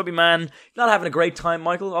 He's a schlubby man, not having a great time.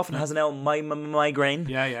 Michael often has an migraine.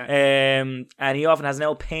 And he often has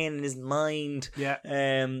an pain in his mind.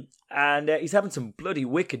 And he's having some bloody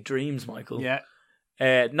wicked dreams, Michael. Yeah.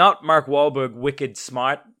 Not Mark Wahlberg wicked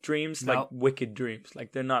smart dreams, like wicked dreams.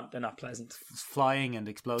 Like they're not pleasant. It's flying and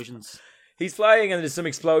explosions. He's flying and there's some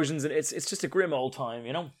explosions and it's just a grim old time,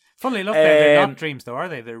 Funnily enough, they're not dreams though, are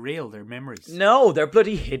they? They're real, they're memories. No, they're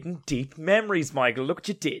bloody hidden deep memories, Michael. Look what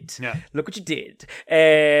you did. Yeah. Look what you did.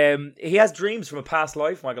 He has dreams from a past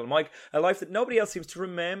life, Michael. A life that nobody else seems to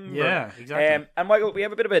remember. Yeah, exactly. And Michael, we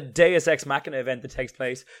have a bit of a Deus Ex Machina event that takes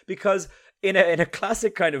place because in a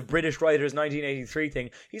classic kind of British writer's 1983 thing,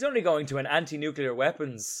 he's only going to an anti-nuclear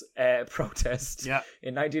weapons protest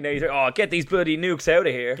in 1983. Oh, get these bloody nukes out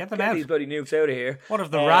of here. Get them out. These bloody nukes out of here. What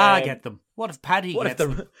if the Ra get them? What if Paddy gets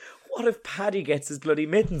them? What if Paddy gets his bloody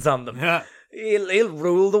mittens on them? Yeah. He'll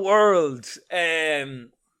rule the world. And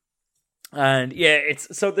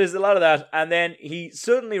it's so there's a lot of that. And then he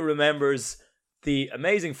suddenly remembers the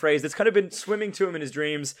amazing phrase that's kind of been swimming to him in his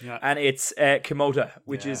dreams, and it's Kimota,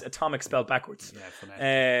 which is atomic spelled backwards.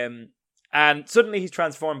 And suddenly he's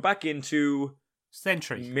transformed back into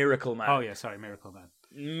Sentry. Miracle Man. Oh yeah, sorry, Miracle Man.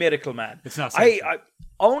 Miracle Man. It's not Sentry. I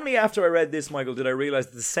only after I read this, Michael, did I realise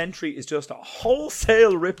that the Sentry is just a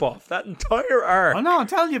wholesale rip-off. That entire arc. Oh no, I'm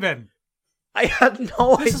telling you, Ben. I had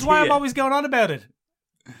no idea. This is why I'm always going on about it.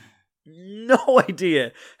 No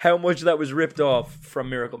idea how much that was ripped off from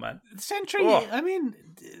Miracle Man. Sentry, I mean,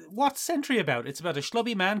 what's Sentry about? It's about a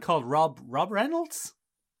schlubby man called Rob Reynolds?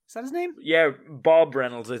 Is that his name? Yeah, Bob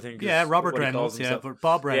Reynolds, I think. Yeah, Robert Reynolds, but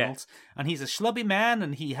Bob Reynolds. Yeah. And he's a schlubby man,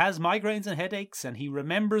 and he has migraines and headaches, and he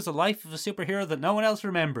remembers a life of a superhero that no one else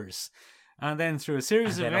remembers. And then through a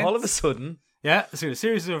series of events... all of a sudden... Yeah, through a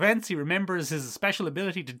series of events, he remembers his special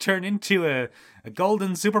ability to turn into a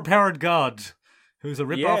golden superpowered god who's a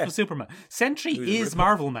rip-off of Superman. Sentry is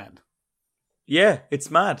Marvel Man. Yeah,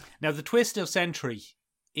 it's mad. Now, the twist of Sentry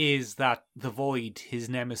is that the Void, his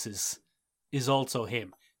nemesis, is also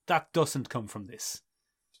him. That doesn't come from this.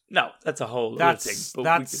 No, that's a whole other thing.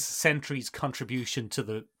 That's Sentry's contribution to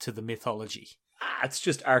the mythology. It's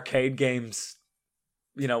just arcade games.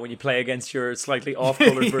 When you play against your slightly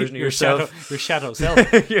off-colored version of yourself. Your shadow self.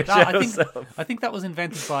 Shadow self. I think that was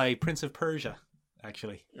invented by Prince of Persia.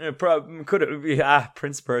 actually. Could it?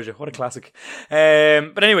 Prince of Persia. What a classic.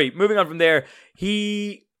 But anyway, moving on from there,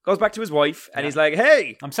 he goes back to his wife and he's like,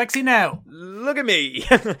 hey, I'm sexy now. Look at me.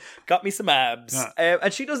 Got me some abs.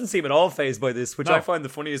 And she doesn't seem at all fazed by this, which I find the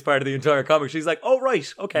funniest part of the entire comic. She's like, oh,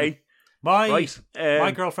 right, okay.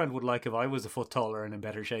 My girlfriend would like if I was a foot taller and in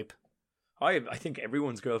better shape. I think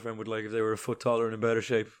everyone's girlfriend would like if they were a foot taller and in better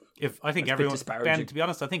shape. Ben, to be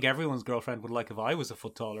honest, I think everyone's girlfriend would like if I was a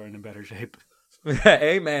foot taller and in better shape.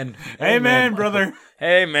 Amen. Amen, brother.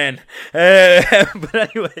 Amen. But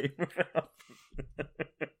anyway.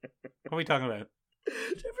 What are we talking about? Do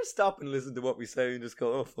you ever stop and listen to what we say and just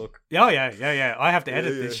go, oh, fuck? Oh, yeah. I have to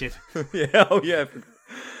edit this shit. Yeah,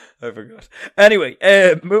 I forgot. Anyway,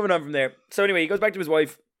 moving on from there. So anyway, he goes back to his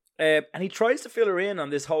wife and he tries to fill her in on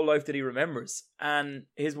this whole life that he remembers. And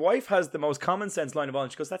his wife has the most common sense line of all.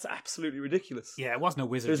 And she goes, that's absolutely ridiculous. Yeah, it wasn't a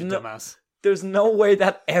wizard, dumbass. There's no way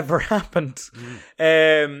that ever happened.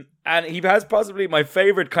 And he has possibly my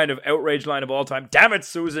favorite kind of outrage line of all time. Damn it,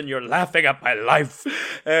 Susan, you're laughing at my life.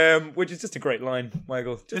 Which is just a great line,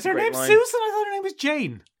 Michael. Is her name Susan? I thought her name was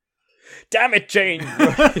Jane. Damn it, Jane.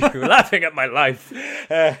 You're laughing at my life.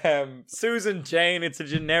 Susan Jane, it's a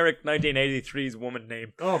generic 1983's woman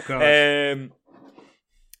name. Oh, God.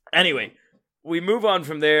 Anyway. We move on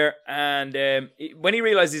from there, and when he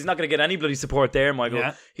realizes he's not going to get any bloody support there,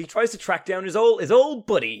 Michael, he tries to track down his old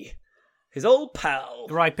buddy, his old pal,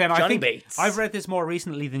 right, Ben? Johnny Bates. I've read this more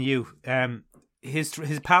recently than you.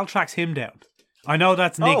 His pal tracks him down. I know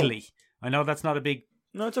that's niggly. I know that's not a big.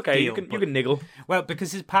 No, it's okay. Deal, you can niggle. Well,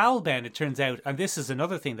 because his pal, Ben, it turns out, and this is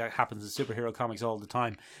another thing that happens in superhero comics all the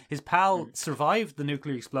time. His pal survived the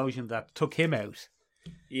nuclear explosion that took him out.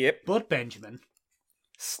 Yep. But Benjamin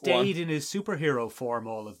stayed in his superhero form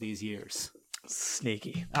all of these years.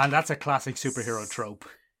 Sneaky. And that's a classic superhero trope.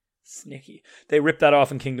 Sneaky. They ripped that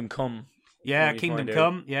off in Kingdom Come. Yeah, Kingdom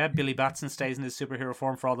Come. Yeah, Billy Batson stays in his superhero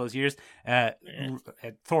form for all those years.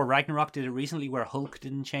 Thor Ragnarok did it recently where Hulk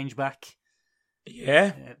didn't change back.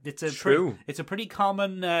 Yeah, it's true. It's a pretty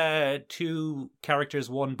common two characters,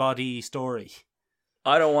 one body story.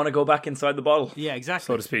 I don't want to go back inside the bottle. Yeah,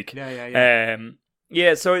 exactly. So to speak. Yeah.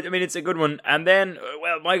 Yeah, so I mean, it's a good one. And then,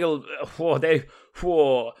 well, Michael, they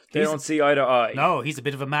don't see eye to eye. No, he's a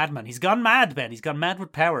bit of a madman. He's gone mad, Ben. He's gone mad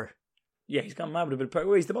with power. Yeah, he's gone mad with a bit of power.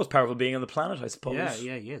 Well, he's the most powerful being on the planet, I suppose.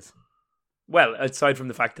 Yeah, he is. Well, aside from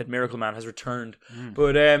the fact that Miracle Man has returned,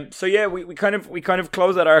 but so yeah, we kind of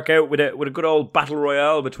close that arc out with a good old battle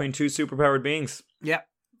royale between two superpowered beings. Yeah,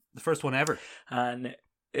 the first one ever, and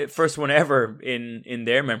first one ever in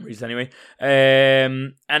their memories anyway.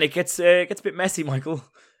 And it gets a bit messy, Michael.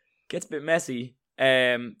 Gets a bit messy.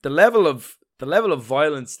 The level of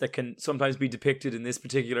violence that can sometimes be depicted in this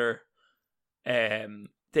particular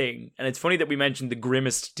thing, and it's funny that we mentioned the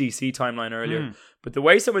grimmest DC timeline earlier, but the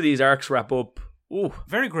way some of these arcs wrap up,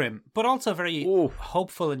 very grim, but also very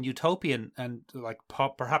hopeful and utopian, and like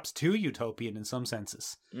perhaps too utopian in some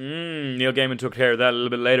senses. Neil Gaiman took care of that a little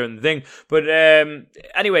bit later in the thing, but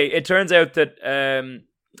anyway, it turns out that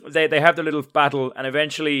they have their little battle, and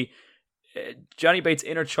eventually Johnny Bates'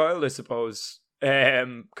 inner child, I suppose,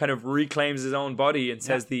 kind of reclaims his own body and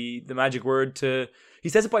says the magic word to. He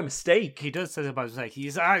says it by mistake. He does say it by mistake.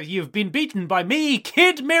 He's, you've been beaten by me,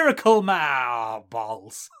 Kid Miracle Man.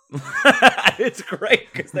 Balls. It's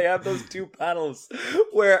great because they have those two panels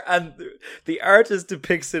where, and the artist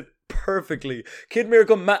depicts it perfectly. Kid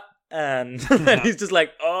Miracle Man. And he's just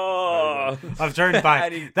like, oh. I've turned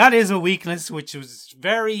back. That is a weakness which was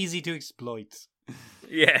very easy to exploit.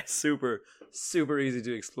 Yeah, super easy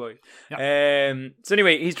to exploit. Yep. So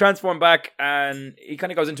anyway, he's transformed back and he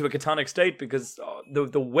kind of goes into a catonic state because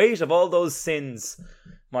the weight of all those sins,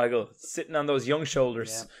 Michael, sitting on those young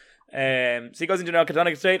shoulders. Yeah. So he goes into a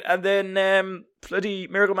catonic state and then bloody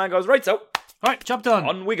Miracle Man goes, right, job done.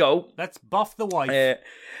 On we go. Let's buff the wife.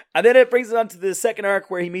 And then it brings us on to the second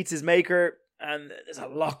arc where he meets his maker and there's a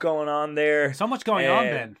lot going on there. So much going on,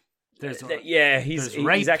 Ben.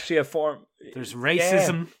 He's actually a form. There's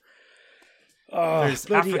racism. Yeah. Oh, there's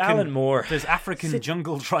bloody Alan Moore. There's African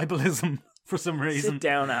jungle tribalism for some reason. Sit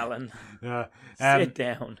down, Alan. Yeah. Sit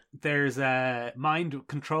down. There's mind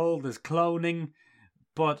control. There's cloning,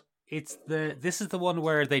 but this is the one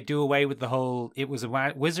where they do away with the whole. It was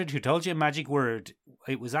a wizard who told you a magic word.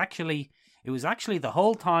 It was actually the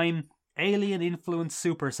whole time alien influenced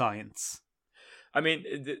super science. I mean,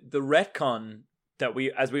 the retcon that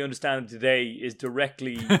as we understand it today is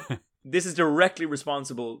directly. This is directly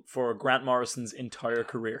responsible for Grant Morrison's entire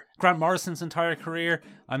career.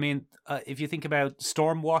 I mean, if you think about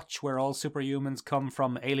Stormwatch, where all superhumans come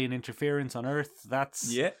from alien interference on Earth,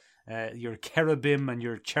 that's your cherubim and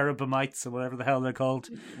your cherubites, or whatever the hell they're called.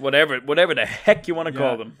 Whatever the heck you want to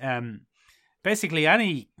call them. Basically,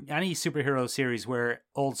 any superhero series where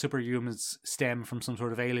all superhumans stem from some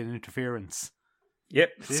sort of alien interference.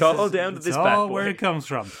 Yep, it's all down to this bad boy. All where it comes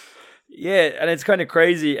from. Yeah, and it's kind of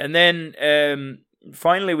crazy. And then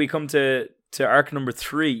finally we come to arc number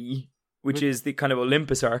 3, which is the kind of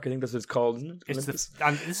Olympus arc. I think that's what it's called, isn't it?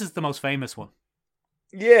 And this is the most famous one.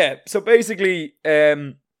 Yeah, so basically,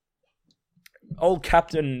 old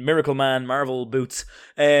Captain Miracle Man, Marvel Boots,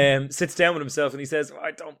 sits down with himself and he says,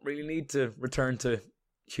 I don't really need to return to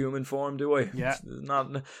human form, do I? Yeah. There's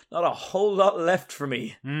not a whole lot left for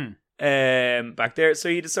me back there. So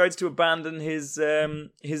he decides to abandon his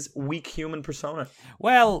weak human persona.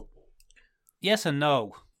 Well, yes and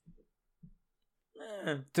no.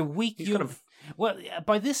 The weak human... Well,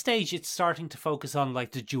 by this stage, it's starting to focus on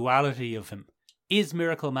like the duality of him. Is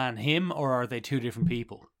Miracle Man him, or are they two different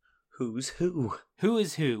people? Who's who? Who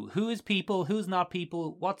is who? Who is people? Who's not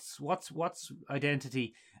people? What's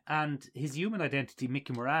identity? And his human identity,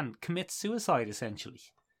 Mickey Moran, commits suicide essentially.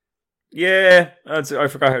 Yeah, I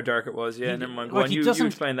forgot how dark it was. Yeah, never mind. Go on, you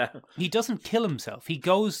explain that. He doesn't kill himself. He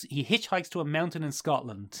hitchhikes to a mountain in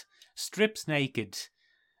Scotland, strips naked,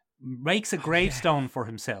 makes a gravestone for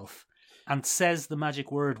himself, and says the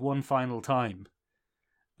magic word one final time.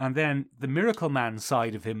 And then the Miracle Man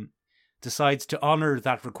side of him decides to honour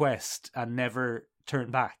that request and never turn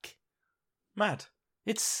back. Mad.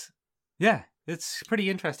 It's pretty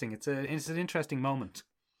interesting. It's an interesting moment.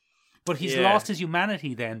 But he's lost his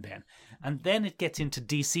humanity then, Ben. And then it gets into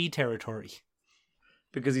DC territory.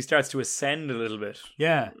 Because he starts to ascend a little bit.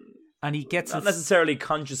 Yeah. And he gets... Not necessarily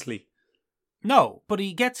consciously. No, but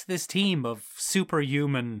he gets this team of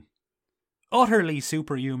utterly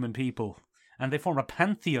superhuman people. And they form a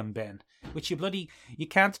pantheon, Ben. Which you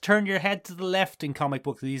can't turn your head to the left in comic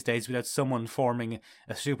books these days without someone forming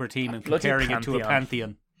a super team and comparing it to a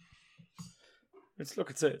pantheon. It's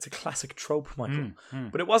a classic trope, Michael.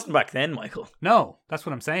 But it wasn't back then, Michael. No, that's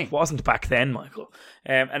what I'm saying. It wasn't back then, Michael.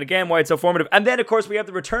 And again, why it's so formative. And then, of course, we have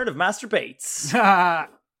the return of Master Bates. I've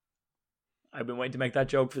been waiting to make that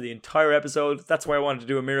joke for the entire episode. That's why I wanted to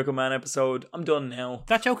do a Miracle Man episode. I'm done now.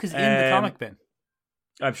 That joke is in the comic, Ben.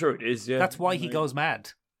 I'm sure it is, yeah. That's why he goes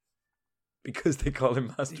mad. Because they call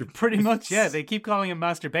him Master Bates. Pretty much, yeah. They keep calling him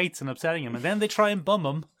Master Bates and upsetting him. And then they try and bum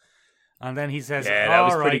him. And then he says, that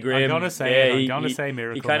was pretty grim. I'm going to say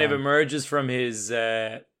Miracle He kind Man. of emerges from his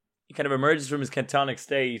catatonic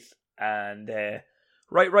state, and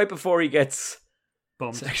right before he gets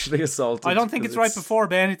sexually assaulted. I don't think it's right before,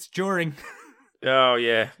 Ben. It's during. Oh,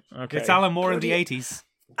 yeah. Okay. It's Alan Moore in the 80s.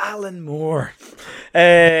 Alan Moore.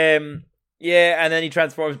 Yeah, and then he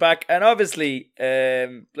transforms back. And obviously,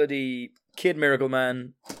 bloody Kid Miracle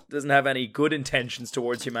Man doesn't have any good intentions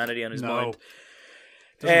towards humanity on his mind.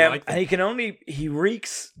 And he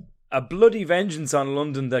wreaks a bloody vengeance on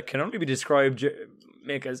London that can only be described,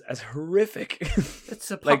 Mick, as horrific. It's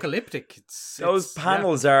apocalyptic. Those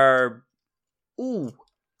panels are... Ooh.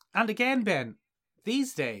 And again, Ben,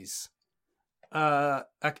 these days, a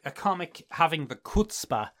comic having the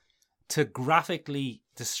chutzpah to graphically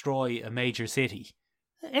destroy a major city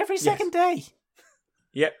every second day.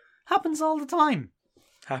 Yep. Happens all the time.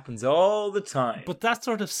 Happens all the time. But that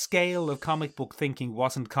sort of scale of comic book thinking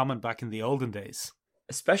wasn't common back in the olden days.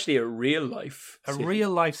 Especially a real life city. A real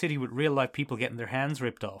life city with real life people getting their hands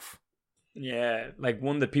ripped off. Yeah, like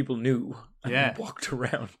one that people knew and walked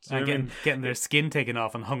around. And getting their skin taken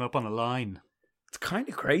off and hung up on a line. It's kind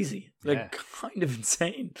of crazy. Kind of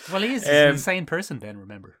insane. Well, he's an insane person, Ben,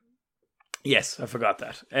 remember. Yes, I forgot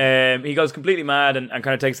that. He goes completely mad and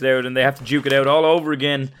kind of takes it out, and they have to duke it out all over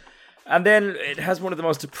again. And then it has one of the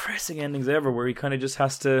most depressing endings ever, where he kind of just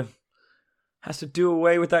has to do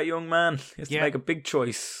away with that young man. He has to make a big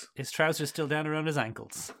choice. His trousers still down around his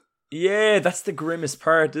ankles. Yeah, that's the grimmest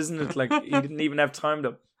part, isn't it? Like, he didn't even have time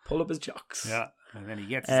to pull up his jocks. Yeah, and then he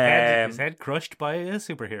gets his head crushed by a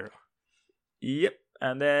superhero. Yep.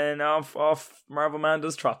 And then off Marvel Man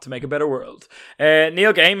does trot to make a better world.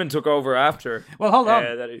 Neil Gaiman took over after. Well, hold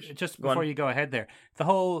on. Just before you go ahead there. The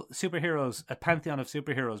whole superheroes, a pantheon of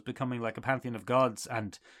superheroes becoming like a pantheon of gods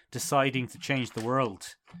and deciding to change the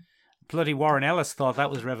world. Bloody Warren Ellis thought that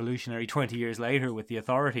was revolutionary 20 years later with The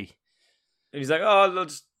Authority. And he's like,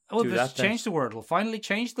 let's change the world. We'll finally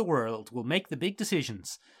change the world. We'll make the big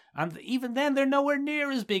decisions. And even then, they're nowhere near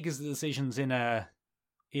as big as the decisions in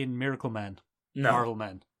Miracle Man. No. Marvel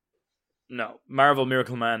Man. No. Marvel,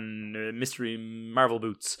 Miracle Man, Mystery, Marvel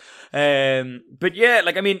Boots. But yeah,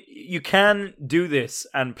 like, I mean, you can do this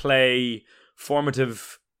and play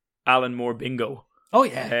formative Alan Moore bingo. Oh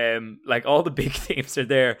yeah. Like all the big themes are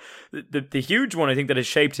there. The huge one I think that has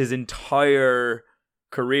shaped his entire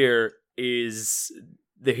career is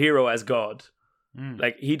the hero as God.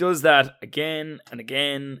 Like he does that again and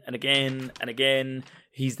again and again and again.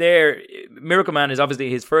 He's there. Miracle Man is obviously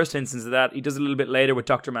his first instance of that. He does a little bit later with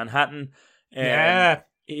Dr. Manhattan.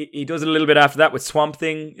 He does it a little bit after that with Swamp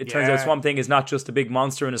Thing. It turns out Swamp Thing is not just a big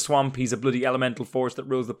monster in a swamp. He's a bloody elemental force that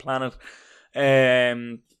rules the planet.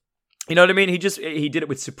 You know what I mean? He did it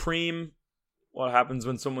with Supreme. What happens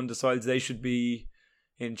when someone decides they should be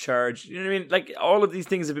in charge? You know what I mean? Like all of these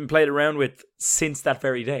things have been played around with since that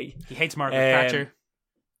very day. He hates Margaret Thatcher.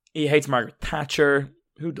 He hates Margaret Thatcher.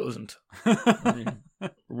 Who doesn't? I mean,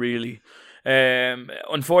 really.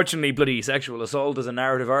 Unfortunately, bloody sexual assault as a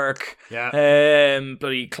narrative arc. Yeah.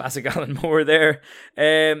 Bloody classic Alan Moore there.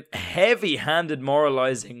 Heavy-handed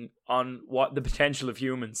moralizing on what the potential of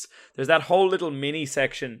humans. There's that whole little mini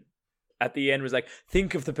section at the end was like,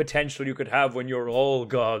 think of the potential you could have when you're all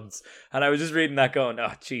gods. And I was just reading that going,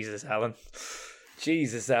 oh, Jesus, Alan.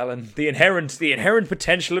 The inherent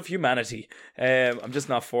potential of humanity. I'm just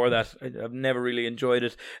not for that. I've never really enjoyed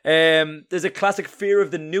it. There's a classic fear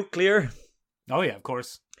of the nuclear. Oh yeah, of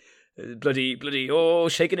course. Bloody,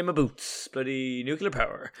 shaking in my boots. Bloody nuclear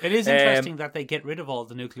power. It is interesting that they get rid of all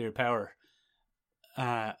the nuclear power.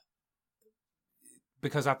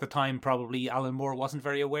 Because at the time, probably Alan Moore wasn't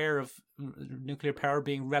very aware of nuclear power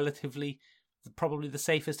being probably the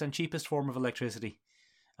safest and cheapest form of electricity.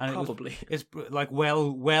 And it's like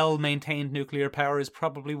well maintained nuclear power is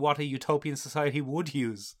probably what a utopian society would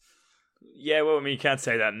use. Yeah, well, I mean, you can't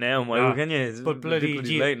say that now, Michael, can you? It's but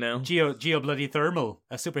bloody late now. Geo bloody thermal,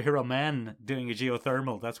 a superhero man doing a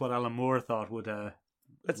geothermal. That's what Alan Moore thought would.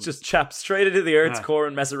 Let's just chap straight into the Earth's core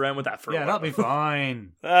and mess around with that for a while. That'll be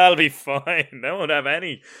fine. That'll be fine. That won't have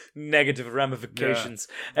any negative ramifications.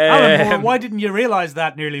 Yeah. Alan Moore, why didn't you realise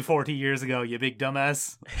that nearly 40 years ago, you big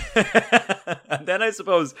dumbass? And then I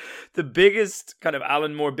suppose the biggest kind of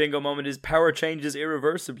Alan Moore bingo moment is power changes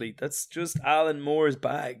irreversibly. That's just Alan Moore's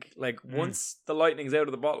bag. Like, once the lightning's out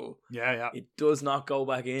of the bottle, it does not go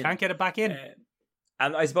back in. Can't get it back in.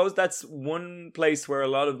 And I suppose that's one place where a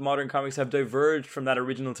lot of modern comics have diverged from that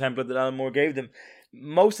original template that Alan Moore gave them.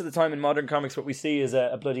 Most of the time in modern comics, what we see is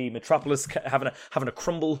a bloody Metropolis having a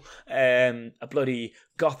crumble, a bloody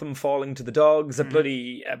Gotham falling to the dogs, a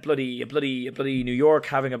bloody New York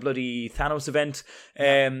having a bloody Thanos event,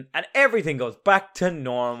 and everything goes back to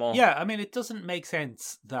normal. Yeah, I mean, it doesn't make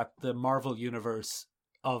sense that the Marvel universe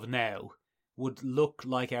of now would look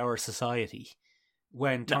like our society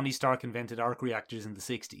when Tony Stark invented arc reactors in the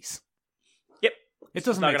 60s. Yep. It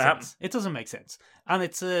doesn't make sense. It doesn't make sense. And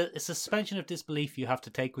it's a suspension of disbelief you have to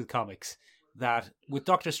take with comics that with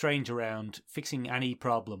Doctor Strange around fixing any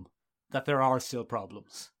problem, that there are still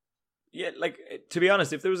problems. Yeah, like, to be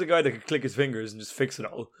honest, if there was a guy that could click his fingers and just fix it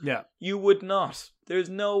all, you would not. There's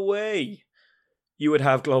no way you would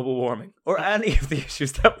have global warming or any of the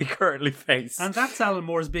issues that we currently face. And that's Alan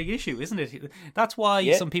Moore's big issue, isn't it? That's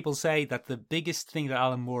why some people say that the biggest thing that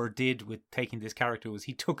Alan Moore did with taking this character was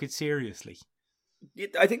he took it seriously.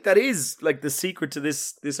 I think that is like the secret to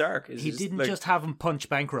this arc. He didn't just have him punch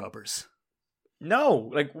bank robbers.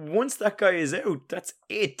 No, like once that guy is out, that's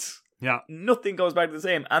it. Yeah. Nothing goes back to the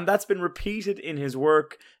same. And that's been repeated in his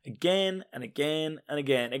work again and again and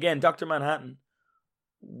again. Again, Dr. Manhattan.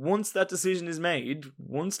 Once that decision is made,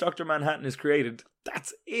 once Dr. Manhattan is created,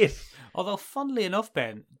 that's it. Although, funnily enough,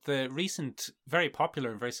 Ben, the recent, very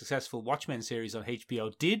popular and very successful Watchmen series on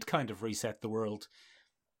HBO did kind of reset the world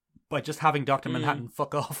by just having Dr. Manhattan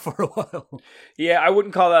fuck off for a while. Yeah, I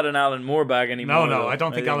wouldn't call that an Alan Moore bag anymore. No, I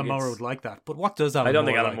don't think Alan Moore would like that. But what does Alan Moore I don't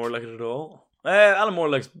think Alan Moore likes it at all. Alan Moore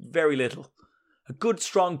likes very little. A good,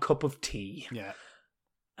 strong cup of tea. Yeah.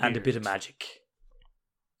 And a bit of magic.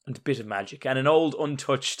 And an old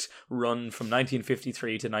untouched run from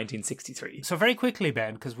 1953 to 1963. So very quickly,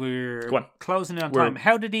 Ben, because we're closing in on time.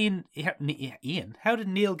 How did Neil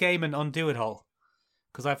Gaiman undo it all?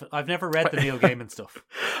 Because I've never read the Neil Gaiman stuff.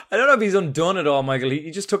 I don't know if he's undone it all, Michael.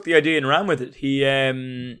 He just took the idea and ran with it.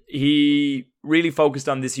 He really focused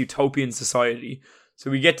on this utopian society.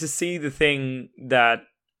 So we get to see the thing that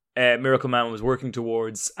Miracle Man was working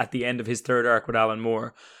towards at the end of his third arc with Alan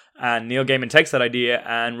Moore. And Neil Gaiman takes that idea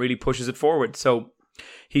and really pushes it forward. So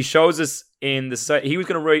he shows us in the society. He was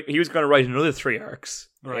going to write another 3 arcs,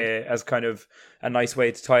 as kind of a nice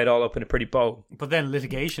way to tie it all up in a pretty bow. But then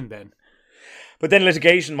litigation,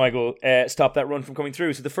 Michael, stopped that run from coming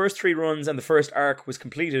through. So the first 3 runs and the first arc was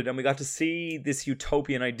completed, and we got to see this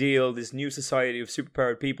utopian ideal, this new society of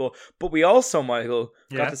superpowered people. But we also, Michael,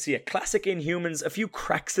 got to see a classic Inhumans, a few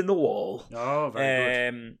cracks in the wall. Oh,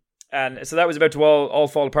 very good. And so that was about to all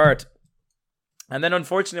fall apart. And then,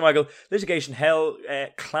 unfortunately, Michael, litigation hell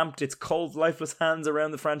clamped its cold, lifeless hands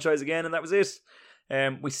around the franchise again, and that was it.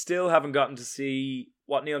 We still haven't gotten to see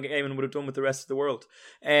what Neil Gaiman would have done with the rest of the world.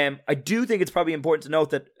 I do think it's probably important to note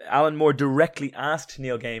that Alan Moore directly asked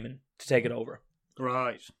Neil Gaiman to take it over.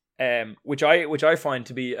 Right. Which I find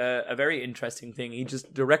to be a very interesting thing. He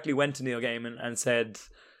just directly went to Neil Gaiman and said,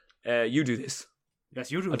 you do this.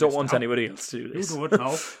 Yes, you do I don't want anybody else to do this. You do it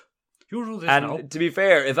now. You do this now. And to be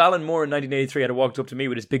fair, if Alan Moore in 1983 had walked up to me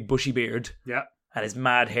with his big bushy beard... Yeah. And his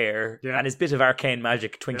mad hair, and his bit of arcane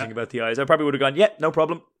magic twinkling about the eyes, I probably would have gone, yeah, no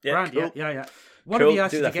problem. Yeah, cool. Yeah. What if he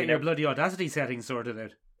asked you to get your bloody Audacity settings sorted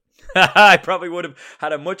out? I probably would have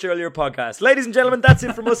had a much earlier podcast. Ladies and gentlemen, that's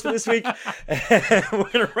it from us for this week. We're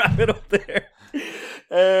going to wrap it up there.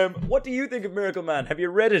 What do you think of Miracle Man? Have you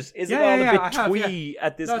read it? Is it all a bit twee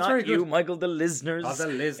at this point? Not you, good. Michael, the listeners. The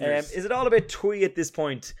listeners. Is it all a bit twee at this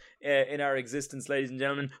point in our existence, ladies and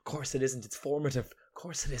gentlemen? Of course it isn't. It's formative. Of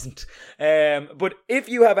course it isn't. But if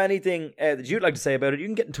you have anything that you'd like to say about it, you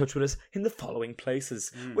can get in touch with us in the following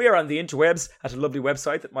places. We are on the interwebs at a lovely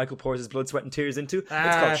website that Michael pours his blood, sweat and tears into. It's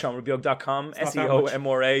called SeanRabeag.com,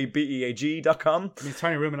 SeanRabeag.com. It's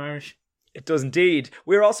tiny room in Irish. It does indeed.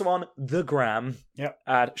 We're also on the gram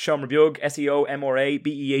at Sean Rabeag,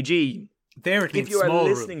 SeanRabeag. There it If you are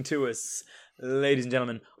listening to us, ladies and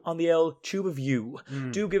gentlemen, on the L Tube of You,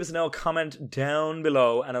 do give us an L comment down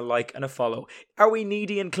below and a like and a follow. Are we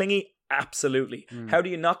needy and clingy? Absolutely. How do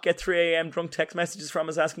you not get 3 a.m. drunk text messages from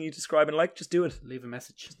us asking you to subscribe and like? Just do it. Leave a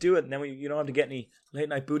message. Just do it, and then you don't have to get any late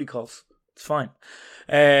night booty calls. It's fine.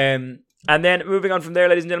 And then moving on from there,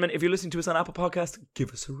 ladies and gentlemen, if you're listening to us on Apple Podcast,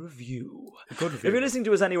 give us a review. Good review. If you're listening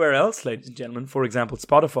to us anywhere else, ladies and gentlemen, for example,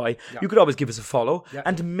 Spotify, you could always give us a follow.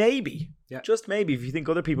 And maybe, just maybe, if you think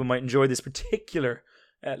other people might enjoy this particular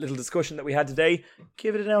little discussion that we had today,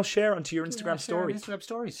 give it an L share onto your Instagram stories. Instagram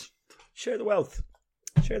stories. Share the wealth.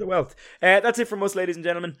 Share the wealth. That's it from us, ladies and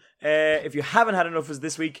gentlemen. If you haven't had enough of us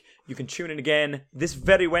this week, you can tune in again this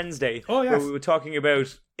very Wednesday, where we were talking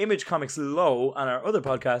about Image Comics Low on our other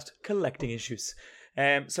podcast, Collecting Issues.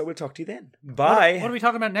 So we'll talk to you then. Bye. What are we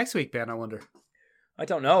talking about next week, Ben, I wonder? I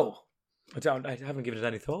don't know. I haven't given it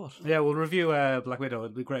any thought. Yeah, we'll review Black Widow.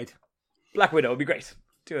 It'll be great. Black Widow would be great.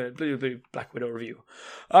 Do a Black Widow review.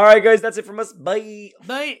 All right, guys, that's it from us. Bye.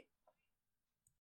 Bye.